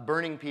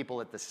 burning people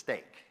at the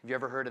stake. Have you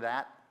ever heard of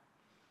that?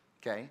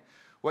 Okay.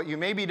 What you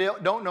maybe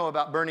don't know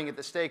about burning at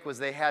the stake was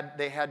they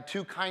had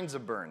two kinds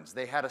of burns.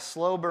 They had a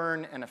slow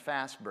burn and a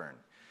fast burn.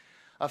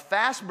 A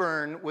fast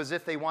burn was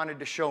if they wanted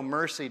to show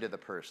mercy to the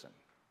person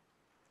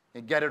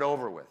and get it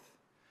over with.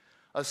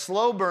 A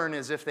slow burn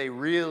is if they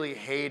really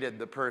hated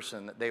the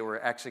person that they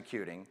were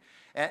executing.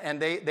 And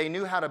they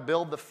knew how to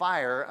build the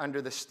fire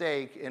under the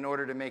stake in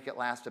order to make it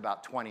last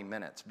about 20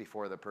 minutes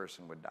before the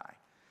person would die.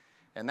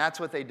 And that's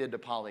what they did to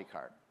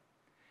Polycarp.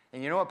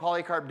 And you know what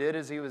Polycarp did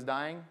as he was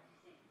dying?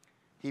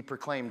 He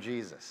proclaimed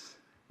Jesus.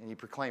 And he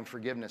proclaimed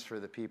forgiveness for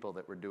the people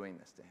that were doing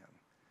this to him.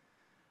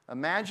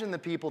 Imagine the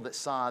people that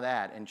saw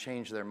that and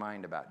changed their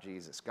mind about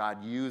Jesus.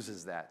 God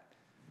uses that.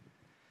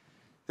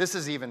 This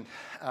is even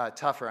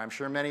tougher. I'm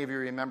sure many of you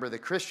remember the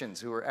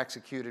Christians who were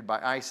executed by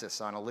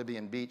ISIS on a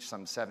Libyan beach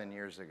some 7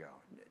 years ago.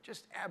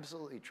 Just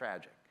absolutely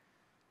tragic.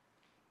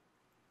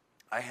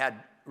 I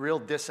had real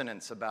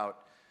dissonance about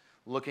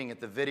looking at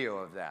the video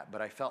of that,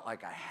 but I felt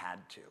like I had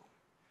to.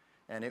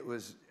 And it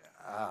was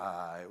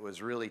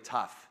really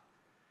tough,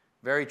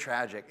 very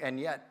tragic. And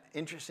yet,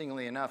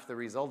 interestingly enough, the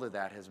result of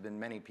that has been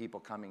many people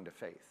coming to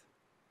faith.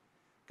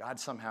 God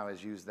somehow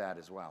has used that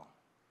as well.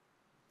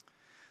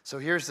 So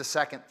here's the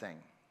second thing.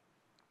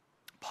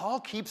 Paul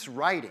keeps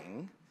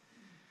writing,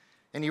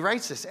 and he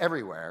writes this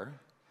everywhere,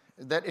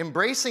 that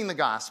embracing the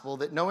gospel,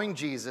 that knowing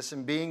Jesus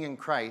and being in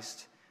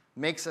Christ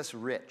makes us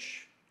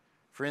rich.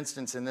 For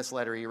instance, in this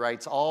letter, he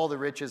writes, all the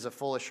riches of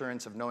full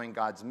assurance of knowing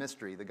God's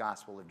mystery, the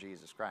gospel of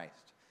Jesus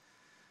Christ.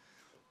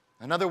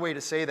 Another way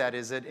to say that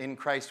is that in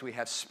Christ we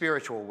have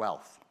spiritual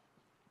wealth.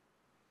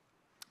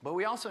 But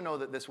we also know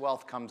that this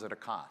wealth comes at a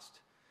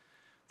cost.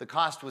 The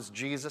cost was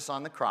Jesus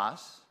on the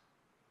cross,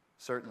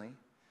 certainly.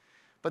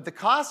 But the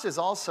cost is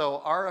also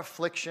our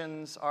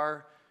afflictions,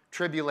 our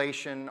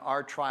tribulation,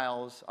 our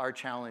trials, our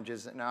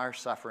challenges, and our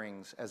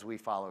sufferings as we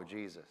follow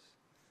Jesus.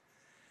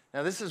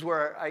 Now, this is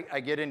where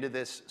I get into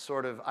this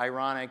sort of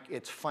ironic,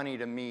 it's funny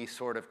to me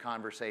sort of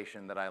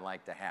conversation that I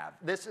like to have.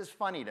 This is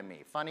funny to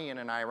me, funny in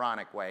an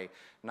ironic way,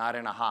 not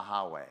in a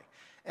ha-ha way.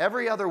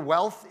 Every other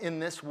wealth in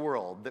this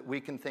world that we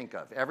can think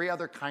of, every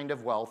other kind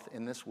of wealth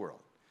in this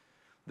world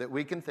that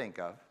we can think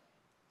of,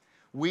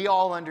 we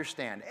all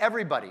understand.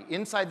 Everybody,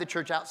 inside the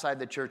church, outside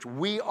the church,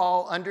 we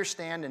all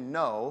understand and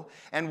know,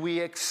 and we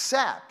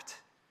accept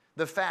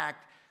the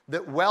fact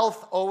that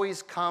wealth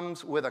always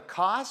comes with a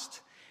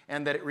cost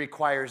and that it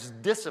requires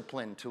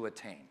discipline to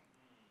attain.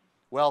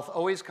 Wealth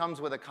always comes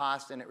with a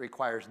cost and it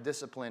requires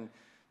discipline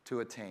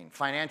to attain.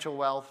 Financial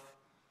wealth,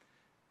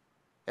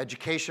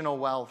 educational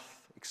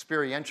wealth,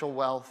 experiential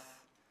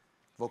wealth,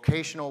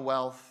 vocational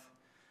wealth,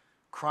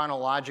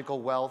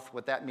 chronological wealth.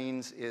 What that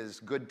means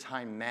is good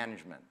time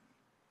management.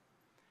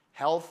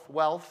 Health,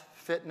 wealth,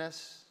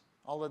 fitness,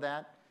 all of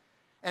that.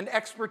 And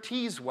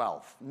expertise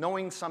wealth,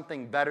 knowing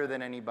something better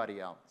than anybody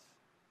else.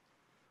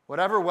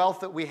 Whatever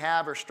wealth that we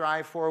have or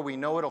strive for, we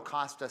know it'll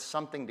cost us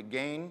something to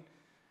gain,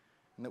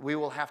 and that we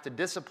will have to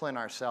discipline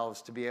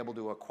ourselves to be able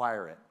to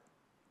acquire it.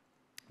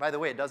 By the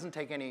way, it doesn't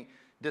take any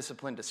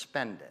discipline to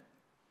spend it.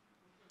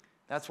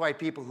 That's why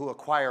people who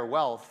acquire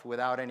wealth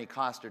without any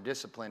cost or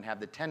discipline have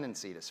the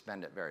tendency to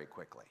spend it very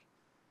quickly,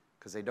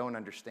 because they don't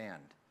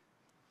understand.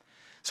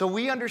 So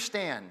we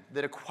understand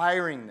that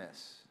acquiring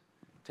this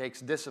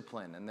takes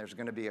discipline, and there's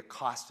going to be a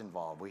cost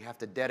involved. We have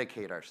to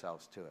dedicate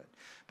ourselves to it.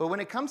 But when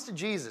it comes to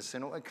Jesus,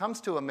 and when it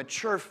comes to a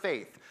mature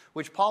faith,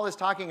 which Paul is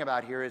talking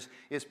about here,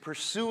 is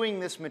pursuing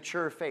this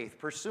mature faith,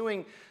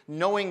 pursuing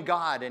knowing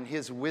God and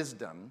his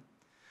wisdom.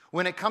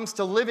 When it comes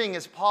to living,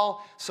 as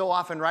Paul so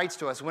often writes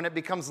to us, when it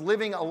becomes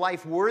living a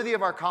life worthy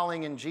of our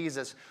calling in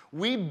Jesus,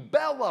 we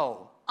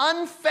bellow,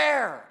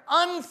 unfair,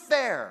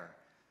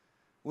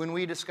 when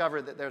we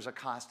discover that there's a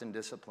cost and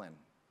discipline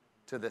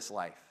to this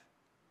life.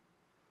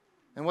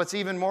 And what's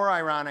even more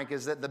ironic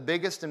is that the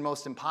biggest and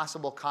most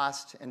impossible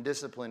cost and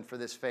discipline for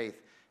this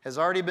faith has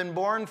already been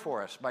borne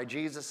for us by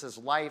Jesus'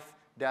 life,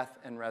 death,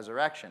 and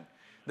resurrection.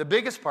 The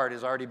biggest part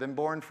has already been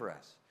borne for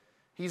us.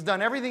 He's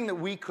done everything that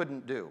we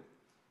couldn't do.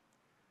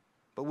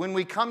 But when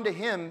we come to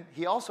him,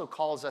 he also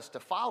calls us to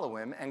follow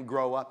him and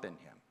grow up in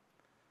him.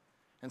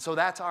 And so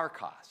that's our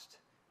cost.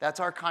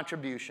 That's our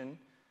contribution.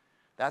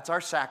 That's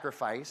our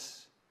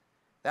sacrifice.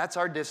 That's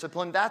our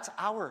discipline. That's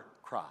our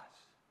cross.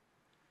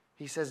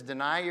 He says,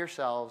 deny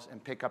yourselves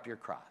and pick up your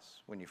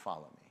cross when you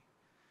follow me.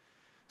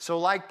 So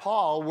like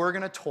Paul, we're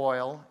going to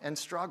toil and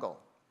struggle.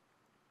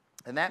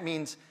 And that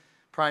means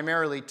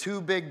primarily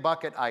two big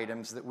bucket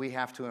items that we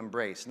have to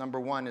embrace. Number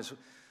one is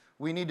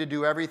we need to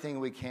do everything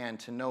we can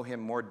to know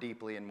him more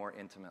deeply and more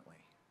intimately.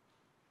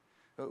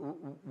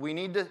 We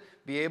need to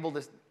be able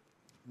to,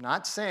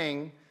 not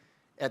saying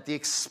at the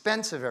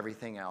expense of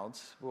everything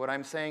else, but what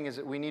I'm saying is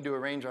that we need to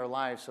arrange our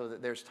lives so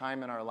that there's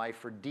time in our life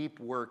for deep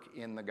work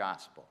in the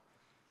gospel.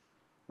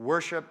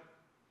 Worship,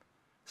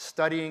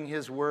 studying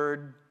his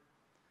word,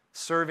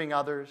 serving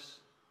others,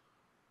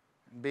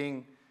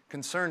 being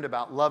concerned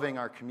about loving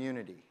our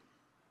community.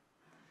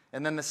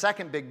 And then the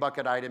second big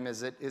bucket item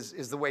is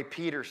the way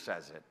Peter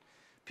says it.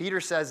 Peter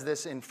says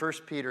this in 1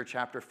 Peter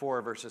chapter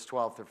 4, verses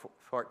 12 through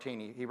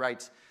 14. He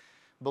writes,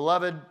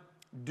 "Beloved,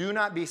 do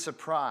not be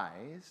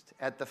surprised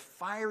at the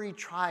fiery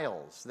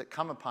trials that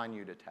come upon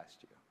you to test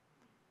you,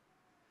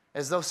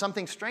 as though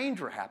something strange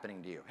were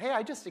happening to you. Hey,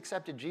 I just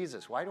accepted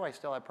Jesus. Why do I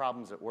still have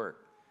problems at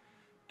work?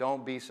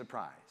 Don't be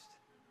surprised.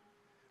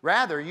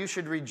 Rather, you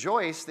should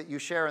rejoice that you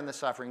share in the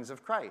sufferings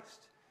of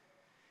Christ.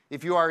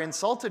 If you are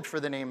insulted for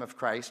the name of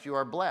Christ, you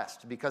are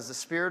blessed, because the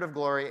Spirit of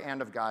glory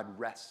and of God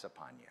rests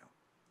upon you."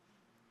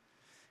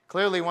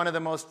 Clearly, one of the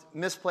most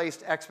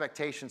misplaced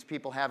expectations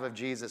people have of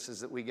Jesus is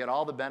that we get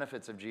all the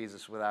benefits of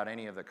Jesus without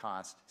any of the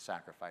cost,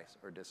 sacrifice,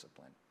 or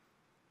discipline.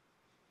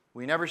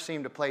 We never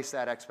seem to place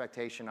that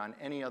expectation on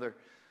any other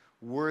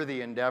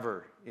worthy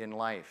endeavor in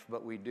life,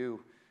 but we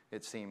do,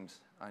 it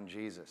seems, on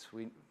Jesus.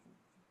 We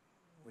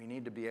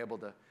need to be able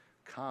to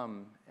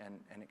come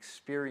and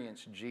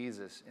experience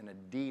Jesus in a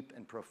deep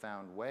and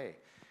profound way.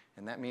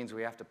 And that means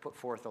we have to put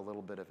forth a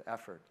little bit of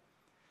effort.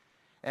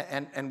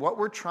 And what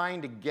we're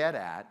trying to get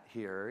at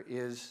here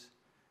is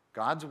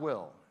God's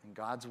will and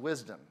God's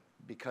wisdom,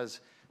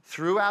 because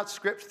throughout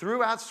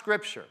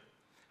Scripture,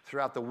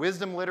 throughout the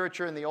wisdom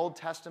literature in the Old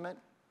Testament,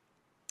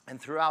 and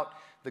throughout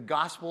the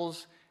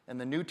Gospels and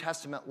the New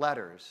Testament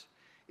letters,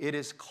 it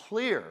is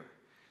clear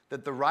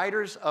that the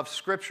writers of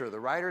Scripture, the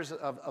writers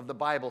of the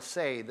Bible,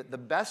 say that the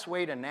best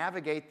way to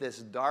navigate this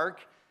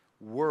dark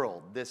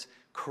world, this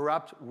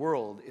corrupt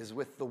world, is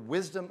with the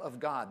wisdom of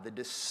God, the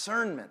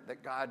discernment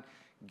that God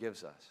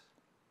gives us.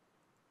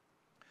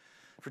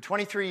 For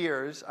 23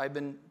 years, I've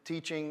been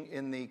teaching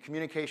in the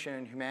Communication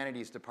and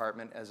Humanities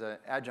Department as an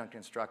adjunct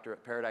instructor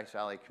at Paradise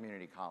Valley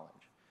Community College.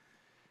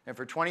 And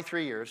for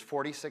 23 years,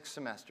 46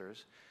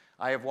 semesters,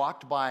 I have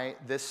walked by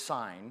this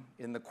sign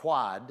in the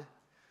quad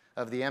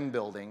of the M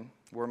building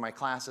where my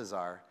classes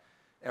are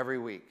every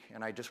week.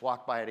 And I just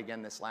walked by it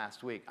again this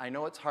last week. I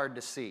know it's hard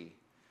to see,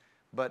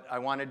 but I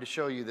wanted to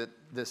show you that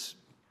this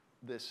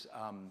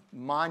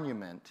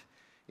monument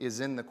is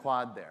in the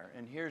quad there.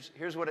 And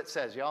here's what it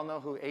says. Y'all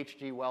know who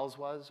H.G. Wells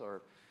was,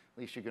 or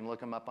at least you can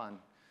look him up on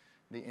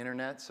the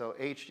internet. So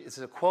it's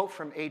a quote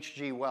from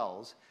H.G.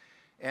 Wells.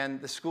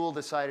 And the school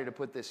decided to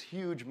put this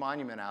huge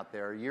monument out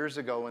there years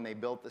ago when they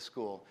built the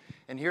school.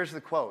 And here's the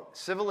quote: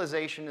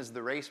 "Civilization is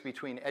the race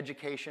between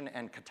education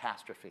and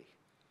catastrophe."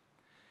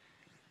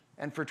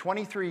 And for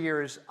 23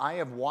 years, I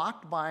have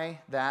walked by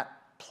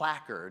that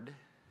placard,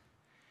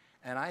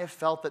 and I have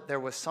felt that there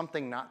was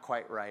something not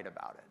quite right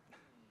about it.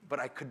 But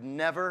I could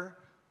never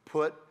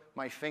put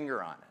my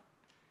finger on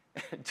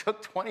it. It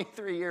took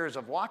 23 years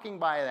of walking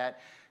by that,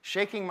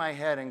 shaking my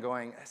head and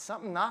going,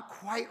 something not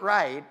quite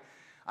right.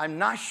 I'm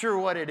not sure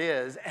what it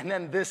is. And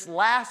then this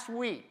last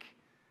week,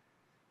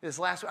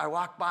 I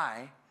walked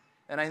by,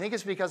 and I think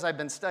it's because I've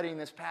been studying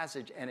this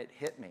passage, and it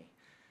hit me.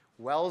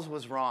 Wells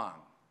was wrong.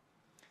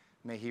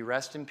 May he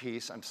rest in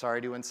peace. I'm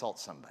sorry to insult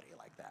somebody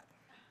like that.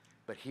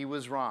 But he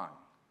was wrong.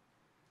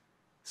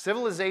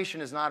 Civilization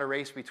is not a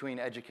race between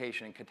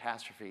education and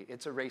catastrophe.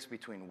 It's a race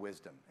between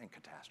wisdom and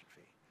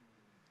catastrophe.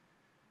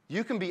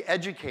 You can be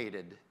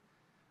educated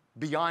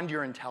beyond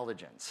your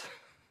intelligence.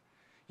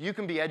 You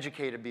can be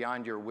educated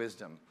beyond your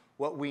wisdom.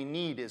 What we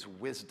need is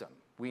wisdom.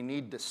 We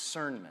need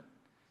discernment.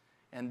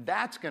 And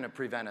that's going to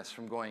prevent us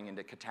from going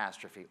into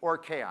catastrophe or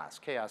chaos.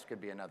 Chaos could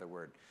be another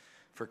word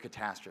for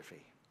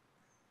catastrophe.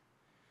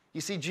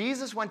 You see,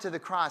 Jesus went to the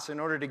cross in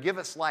order to give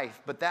us life,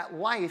 but that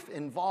life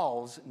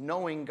involves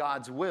knowing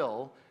God's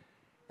will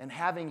and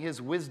having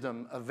his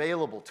wisdom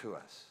available to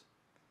us.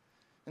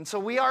 And so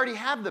we already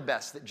have the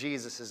best that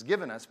Jesus has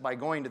given us by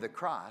going to the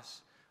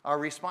cross. Our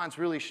response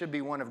really should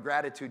be one of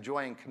gratitude,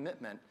 joy, and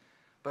commitment,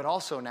 but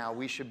also now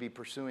we should be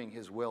pursuing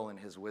his will and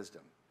his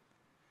wisdom.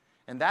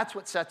 And that's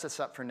what sets us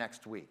up for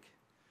next week.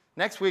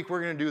 Next week,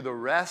 we're going to do the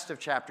rest of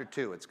chapter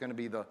 2. It's going to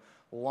be the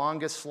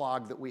longest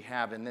slog that we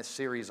have in this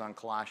series on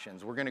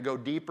Colossians. We're going to go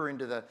deeper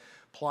into the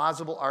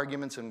plausible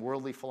arguments and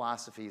worldly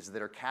philosophies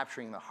that are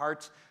capturing the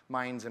hearts,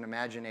 minds, and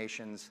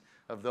imaginations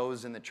of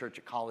those in the church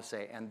at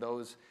Colossae, and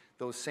those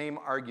same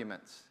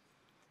arguments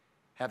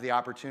have the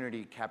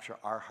opportunity to capture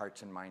our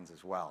hearts and minds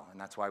as well, and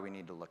that's why we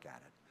need to look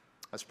at it.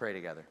 Let's pray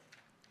together.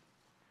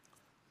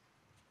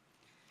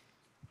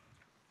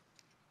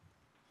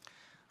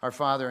 Our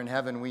Father in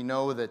heaven, we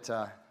know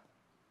that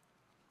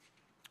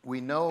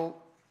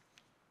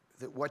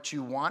what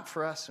you want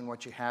for us and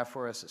what you have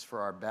for us is for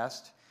our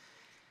best.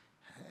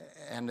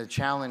 And the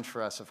challenge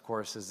for us, of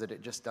course, is that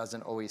it just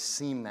doesn't always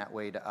seem that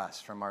way to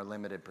us from our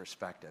limited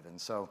perspective.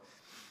 And so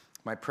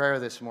my prayer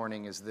this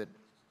morning is that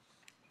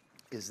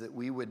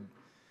we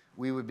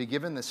would be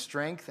given the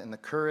strength and the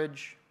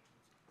courage,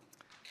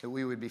 that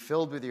we would be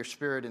filled with your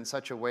Spirit in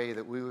such a way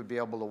that we would be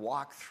able to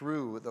walk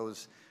through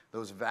those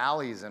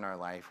valleys in our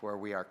life where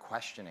we are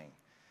questioning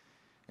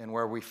and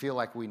where we feel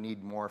like we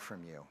need more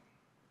from you.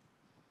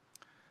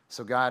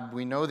 So God,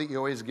 we know that you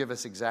always give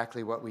us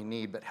exactly what we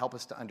need, but help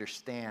us to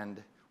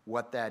understand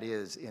what that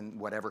is in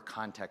whatever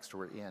context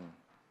we're in.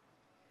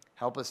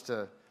 Help us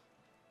to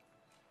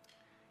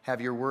have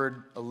your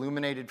word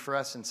illuminated for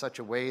us in such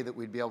a way that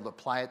we'd be able to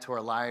apply it to our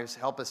lives.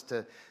 Help us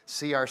to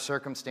see our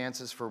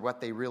circumstances for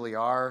what they really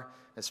are,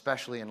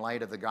 especially in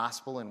light of the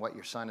gospel and what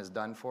your Son has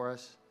done for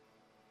us.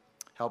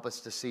 Help us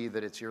to see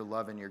that it's your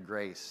love and your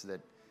grace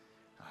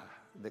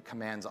that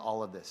commands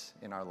all of this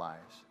in our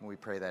lives. And we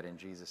pray that in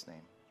Jesus'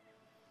 name.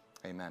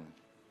 Amen.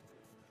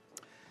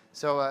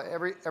 So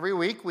every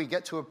week we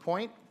get to a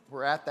point,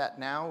 we're at that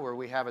now, where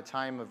we have a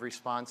time of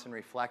response and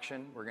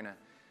reflection. We're going to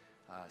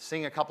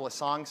sing a couple of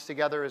songs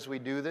together as we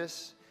do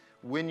this.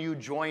 When you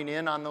join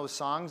in on those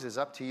songs is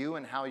up to you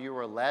and how you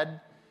are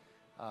led.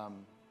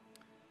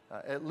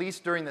 At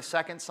least during the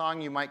second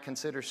song, you might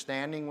consider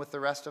standing with the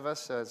rest of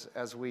us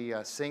as we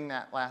sing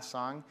that last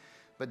song.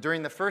 But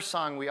during the first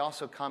song, we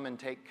also come and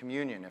take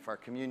communion, if our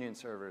communion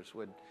servers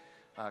would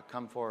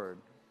come forward.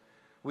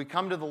 We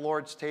come to the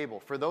Lord's table.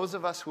 For those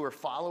of us who are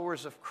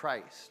followers of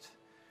Christ,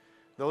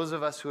 those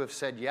of us who have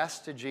said yes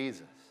to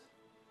Jesus,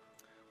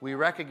 we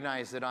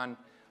recognize that on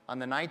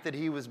the night that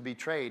he was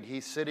betrayed,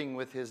 he's sitting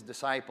with his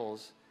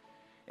disciples,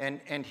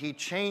 And he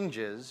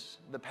changes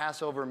the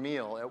Passover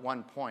meal at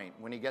one point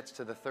when he gets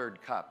to the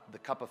third cup, the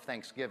cup of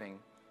thanksgiving.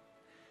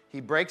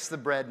 He breaks the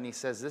bread and he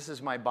says, "This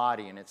is my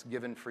body and it's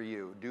given for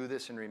you. Do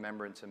this in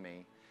remembrance of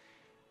me."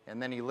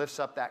 And then he lifts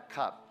up that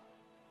cup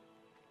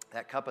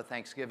of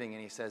thanksgiving,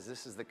 and he says,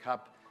 "This is the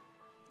cup."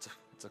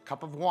 It's a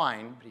cup of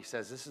wine, but he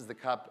says, "This is the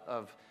cup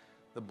of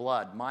the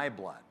blood, my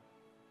blood,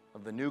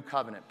 of the new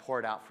covenant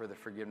poured out for the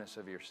forgiveness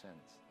of your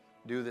sins.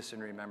 Do this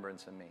in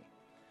remembrance of me."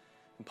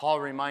 And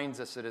Paul reminds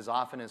us that as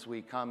often as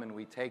we come and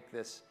we take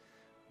this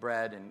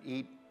bread and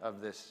eat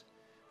this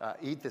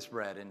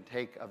bread and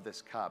take of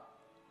this cup,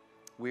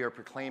 we are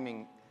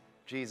proclaiming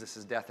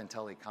Jesus' death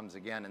until he comes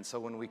again. And so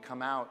when we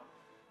come out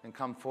and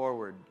come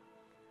forward,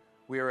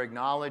 we are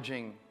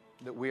acknowledging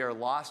that we are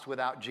lost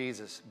without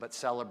Jesus, but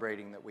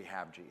celebrating that we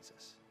have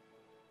Jesus.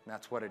 And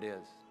that's what it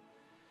is.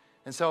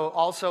 And so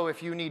also,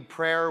 if you need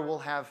prayer, we'll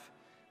have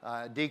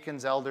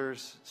deacons,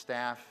 elders,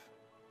 staff,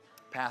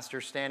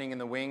 pastors standing in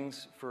the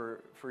wings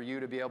for you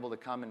to be able to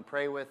come and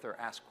pray with or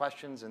ask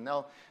questions. And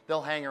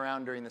they'll hang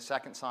around during the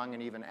second song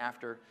and even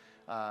after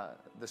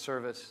the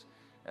service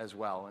as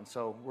well. And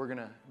so we're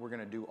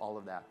gonna do all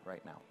of that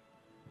right now.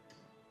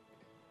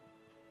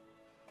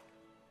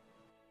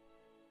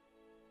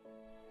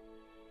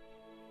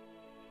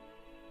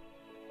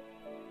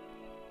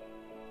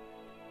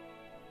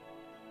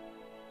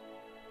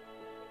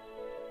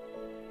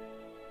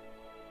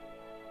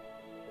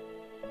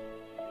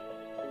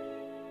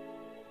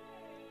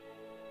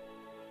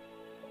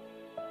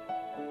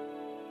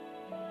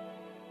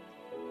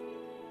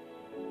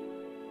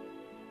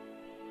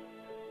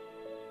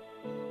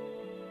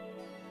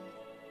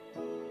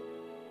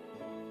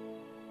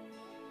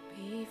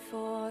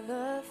 Before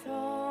the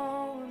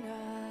throne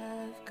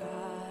of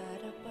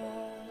God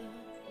above,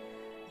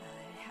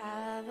 I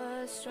have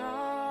a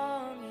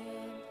strong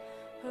and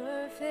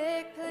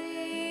perfect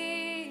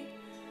plea,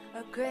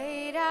 a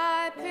great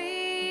high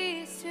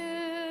priest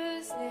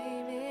whose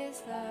name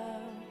is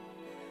love,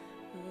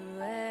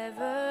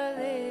 whoever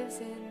lives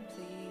and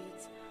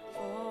pleads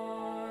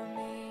for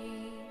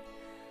me.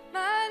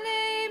 My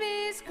name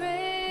is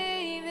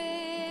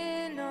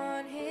graven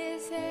on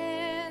his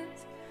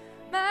hands,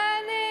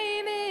 my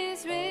name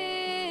is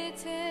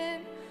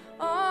written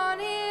on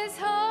his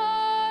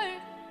heart.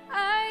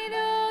 I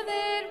know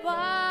that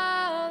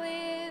while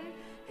in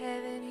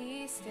heaven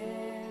he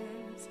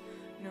stands,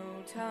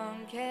 no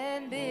tongue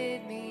can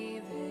bid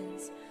me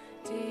thence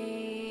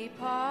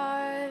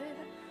depart.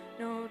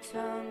 No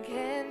tongue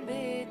can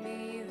bid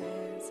me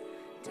thence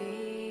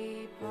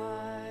depart.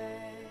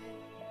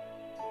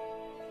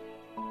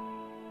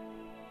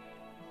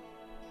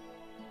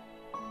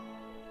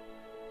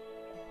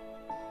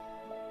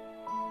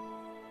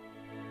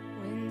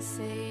 When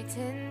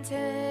Satan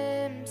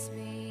tempts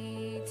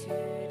me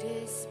to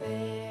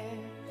despair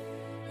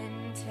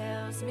and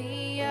tells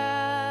me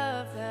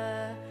of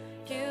the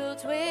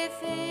guilt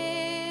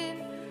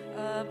within,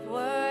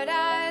 upward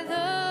I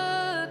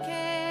look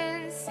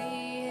and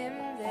see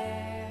him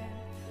there,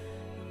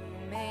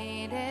 who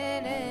made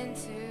an end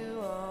to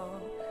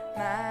all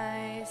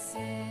my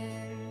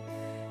sin.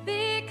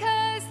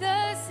 Because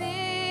the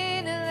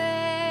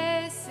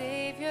sinless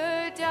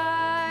Savior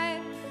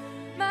died,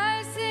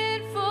 my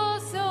sinful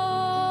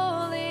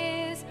soul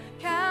is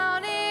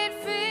counted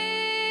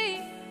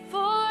free,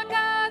 for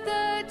God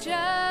the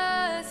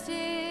just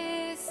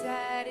is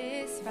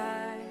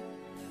satisfied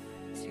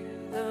to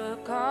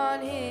look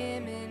on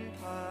him and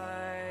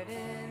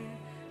pardon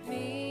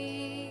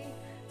me,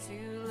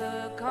 to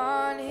look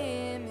on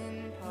him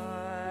and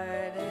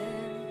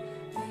pardon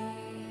me.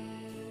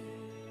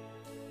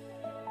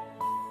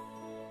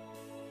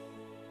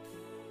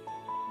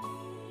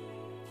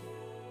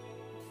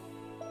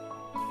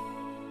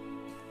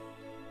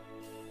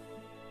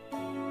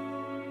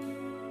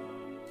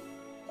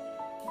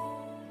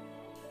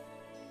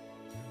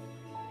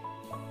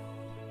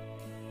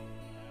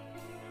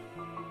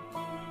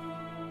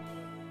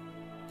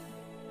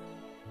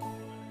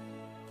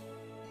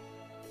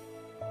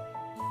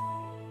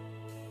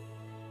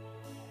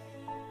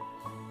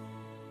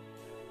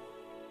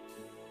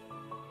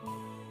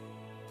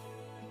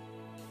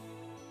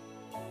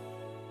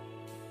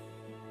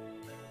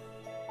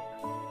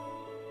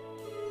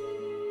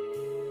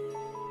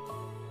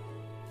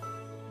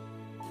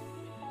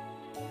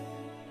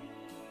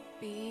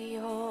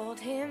 Behold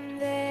him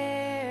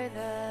there,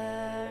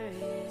 the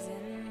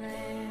risen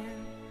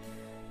Lamb,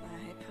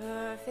 my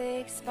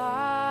perfect,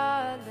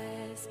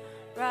 spotless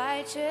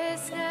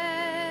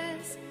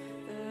righteousness,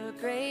 the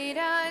great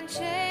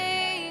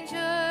unchangeable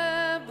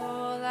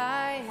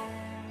I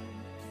am,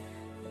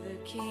 the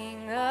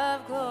King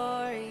of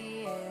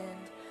glory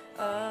and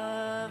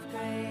of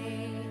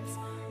grace.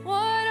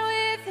 One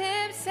with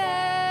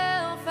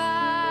himself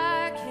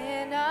I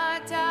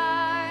cannot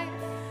die.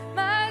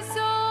 My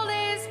soul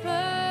is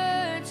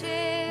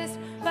purchased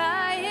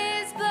by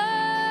his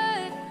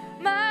blood.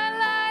 My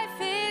life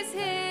is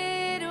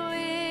hid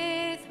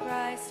with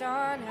Christ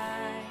on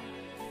high,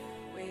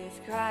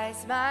 with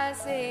Christ my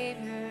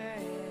Savior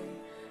and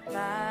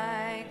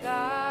my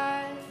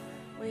God,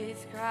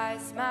 with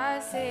Christ my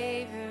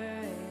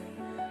Savior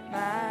and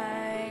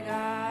my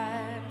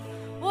God.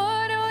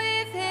 One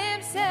with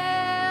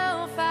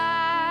himself,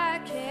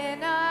 I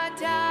cannot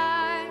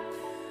die.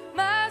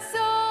 My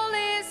soul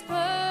is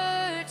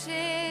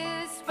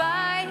purchased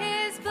by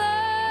his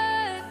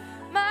blood.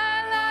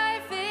 My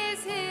life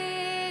is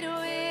hid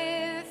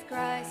with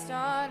Christ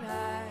on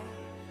high,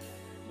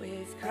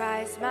 with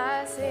Christ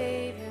my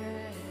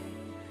Savior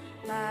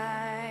and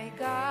my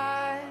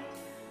God,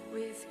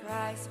 with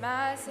Christ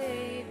my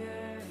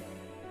Savior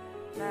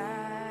and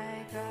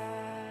my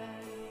God.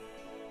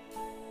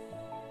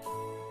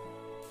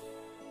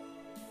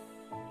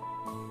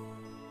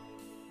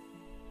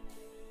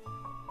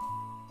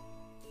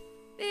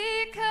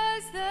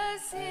 Because the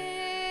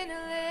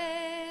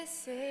sinless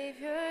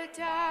Savior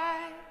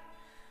died,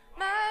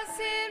 my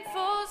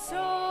sinful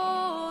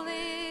soul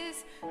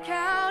is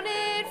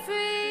counted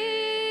free.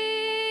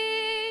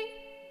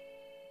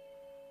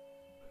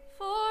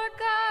 For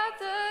God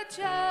the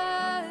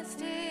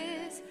just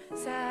is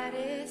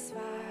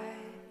satisfied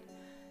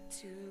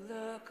to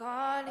look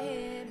on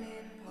him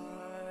and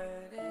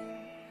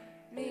pardon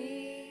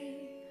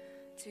me,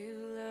 to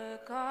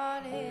look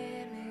on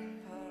him and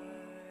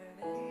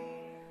pardon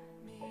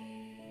me.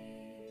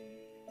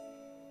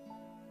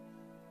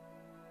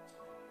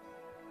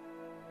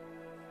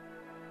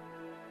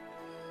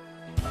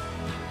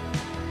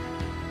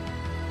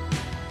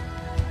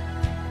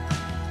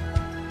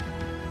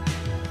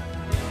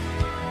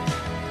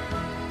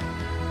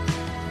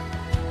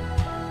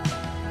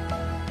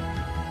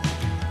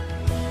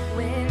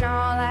 When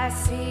all I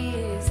see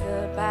is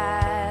the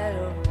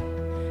battle,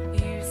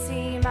 you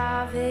see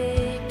my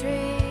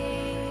victory.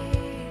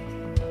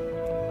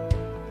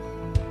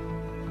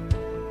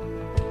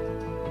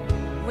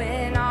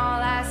 When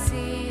all I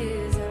see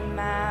is a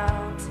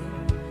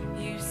mountain,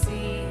 you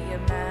see a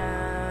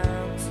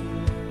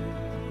mountain.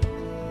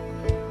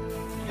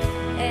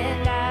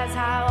 And as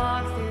I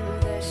walk through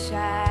the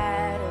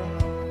shadow,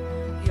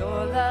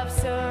 your love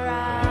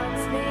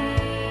surrounds me.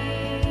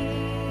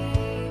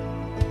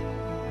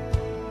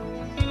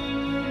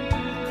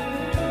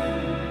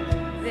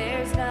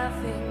 There's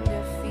nothing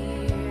to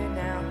fear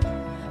now,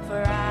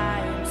 for I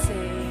am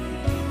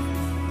safe.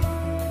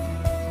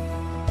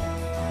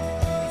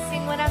 We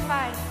sing when I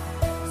fight.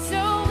 So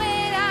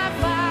when I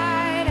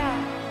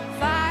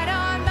fight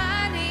on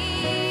my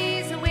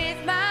knees with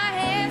my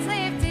hands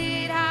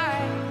lifted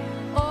high.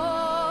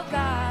 Oh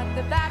God,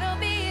 the battle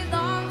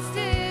belongs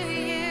to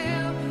you,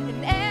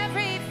 and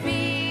every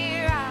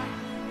fear I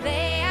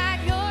lay at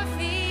your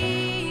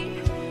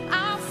feet.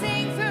 I'll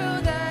sing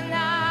through the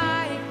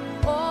night.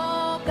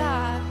 Oh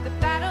God, the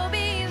battle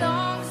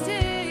belongs to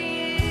you.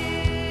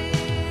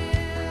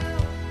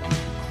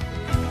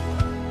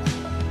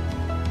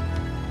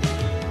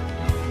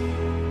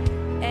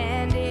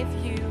 And if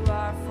you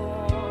are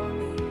for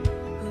me,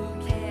 who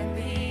can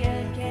be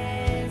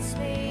against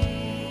me?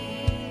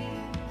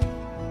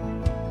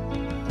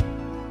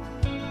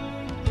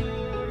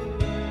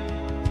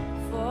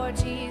 For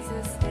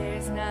Jesus,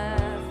 there's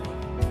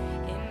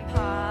nothing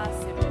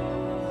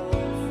impossible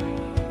for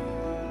you.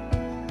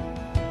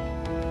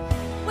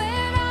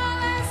 When all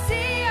I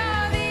see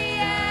are the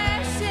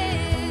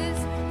ashes,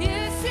 you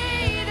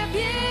see the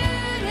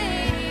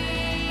beauty.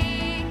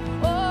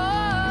 Oh,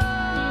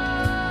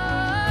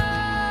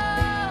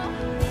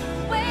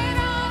 when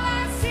all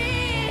I see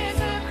is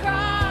a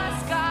cross,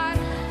 God,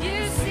 you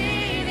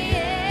see the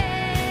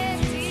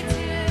empty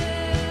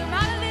tomb.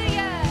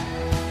 Hallelujah.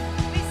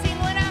 We sing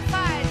when I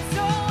fight.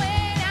 So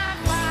when I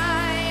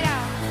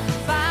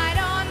fight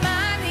on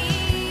my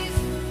knees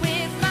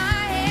with my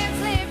hands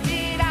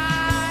lifted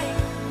high.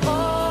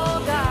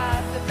 Oh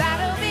God, the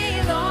battle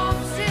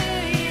belongs to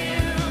you,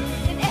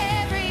 and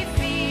every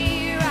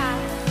fear I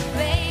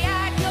lay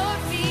at your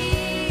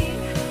feet.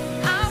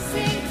 I'll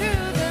sing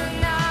through the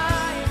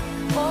night.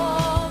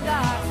 Oh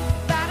God,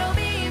 the battle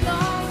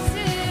belongs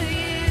to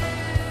you.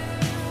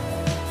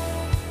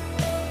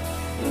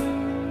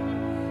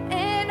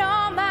 An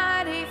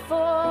almighty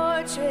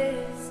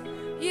fortress,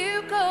 you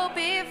go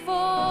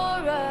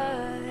before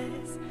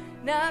us.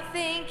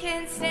 Nothing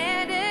can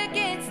stand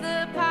against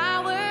the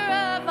power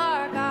of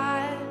our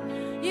God.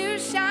 You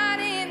shine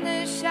in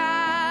the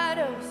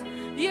shadows,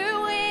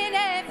 you win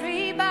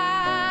every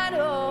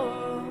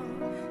battle.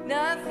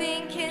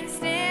 Nothing can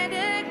stand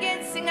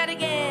against. Sing that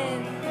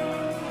again.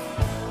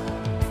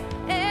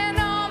 An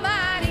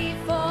almighty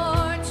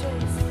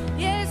fortress,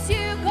 yes,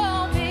 you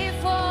go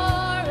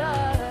before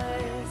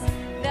us.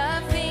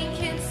 Nothing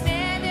can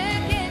stand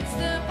against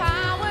the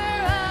power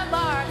of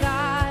our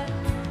God.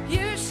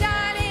 You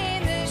shine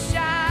in the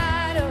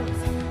shadows,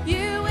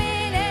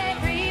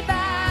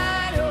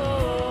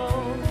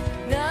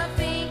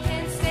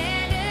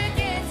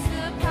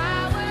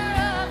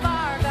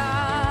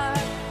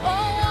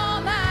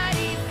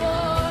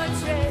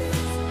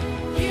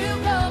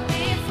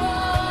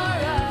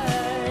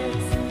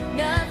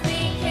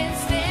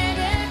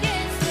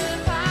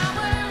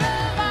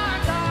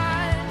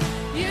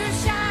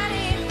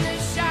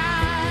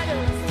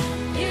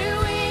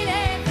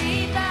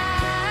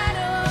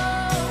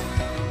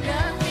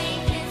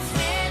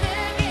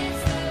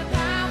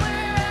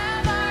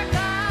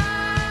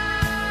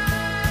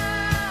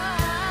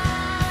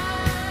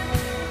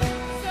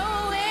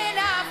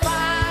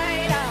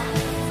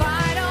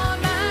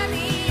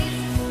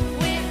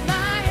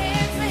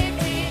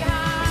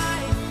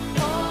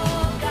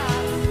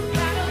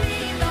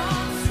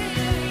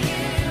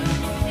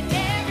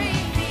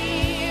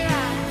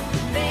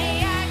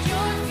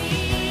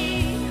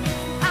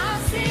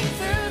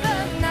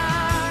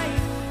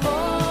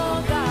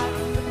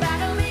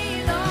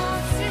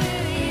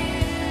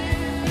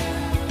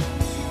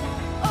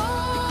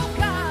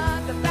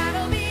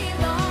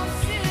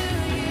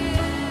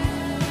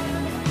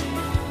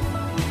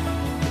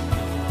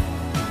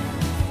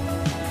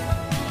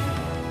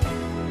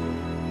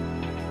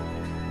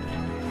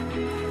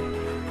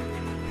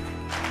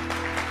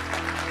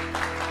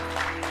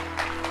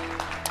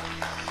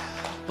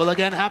 Well,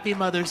 again, happy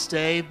Mother's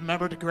Day.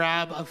 Remember to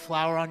grab a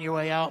flower on your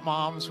way out,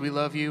 moms. We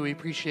love you. We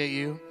appreciate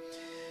you.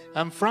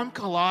 From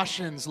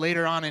Colossians,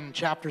 later on in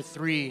chapter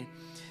 3,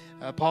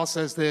 Paul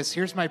says this.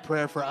 Here's my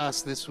prayer for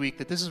us this week,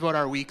 that this is what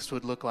our weeks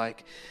would look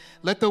like.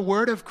 Let the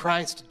word of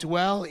Christ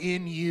dwell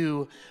in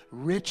you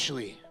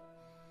richly,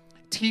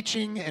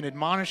 teaching and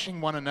admonishing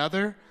one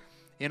another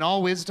in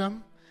all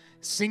wisdom,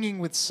 singing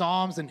with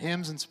psalms and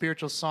hymns and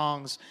spiritual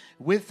songs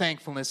with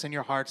thankfulness in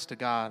your hearts to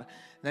God.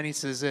 Then he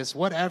says this,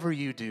 whatever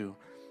you do,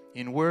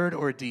 in word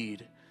or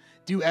deed,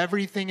 do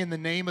everything in the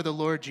name of the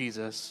Lord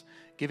Jesus,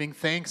 giving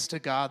thanks to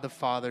God the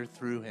Father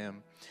through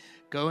him.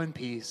 Go in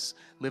peace.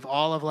 Live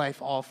all of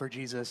life, all for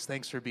Jesus.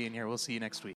 Thanks for being here. We'll see you next week.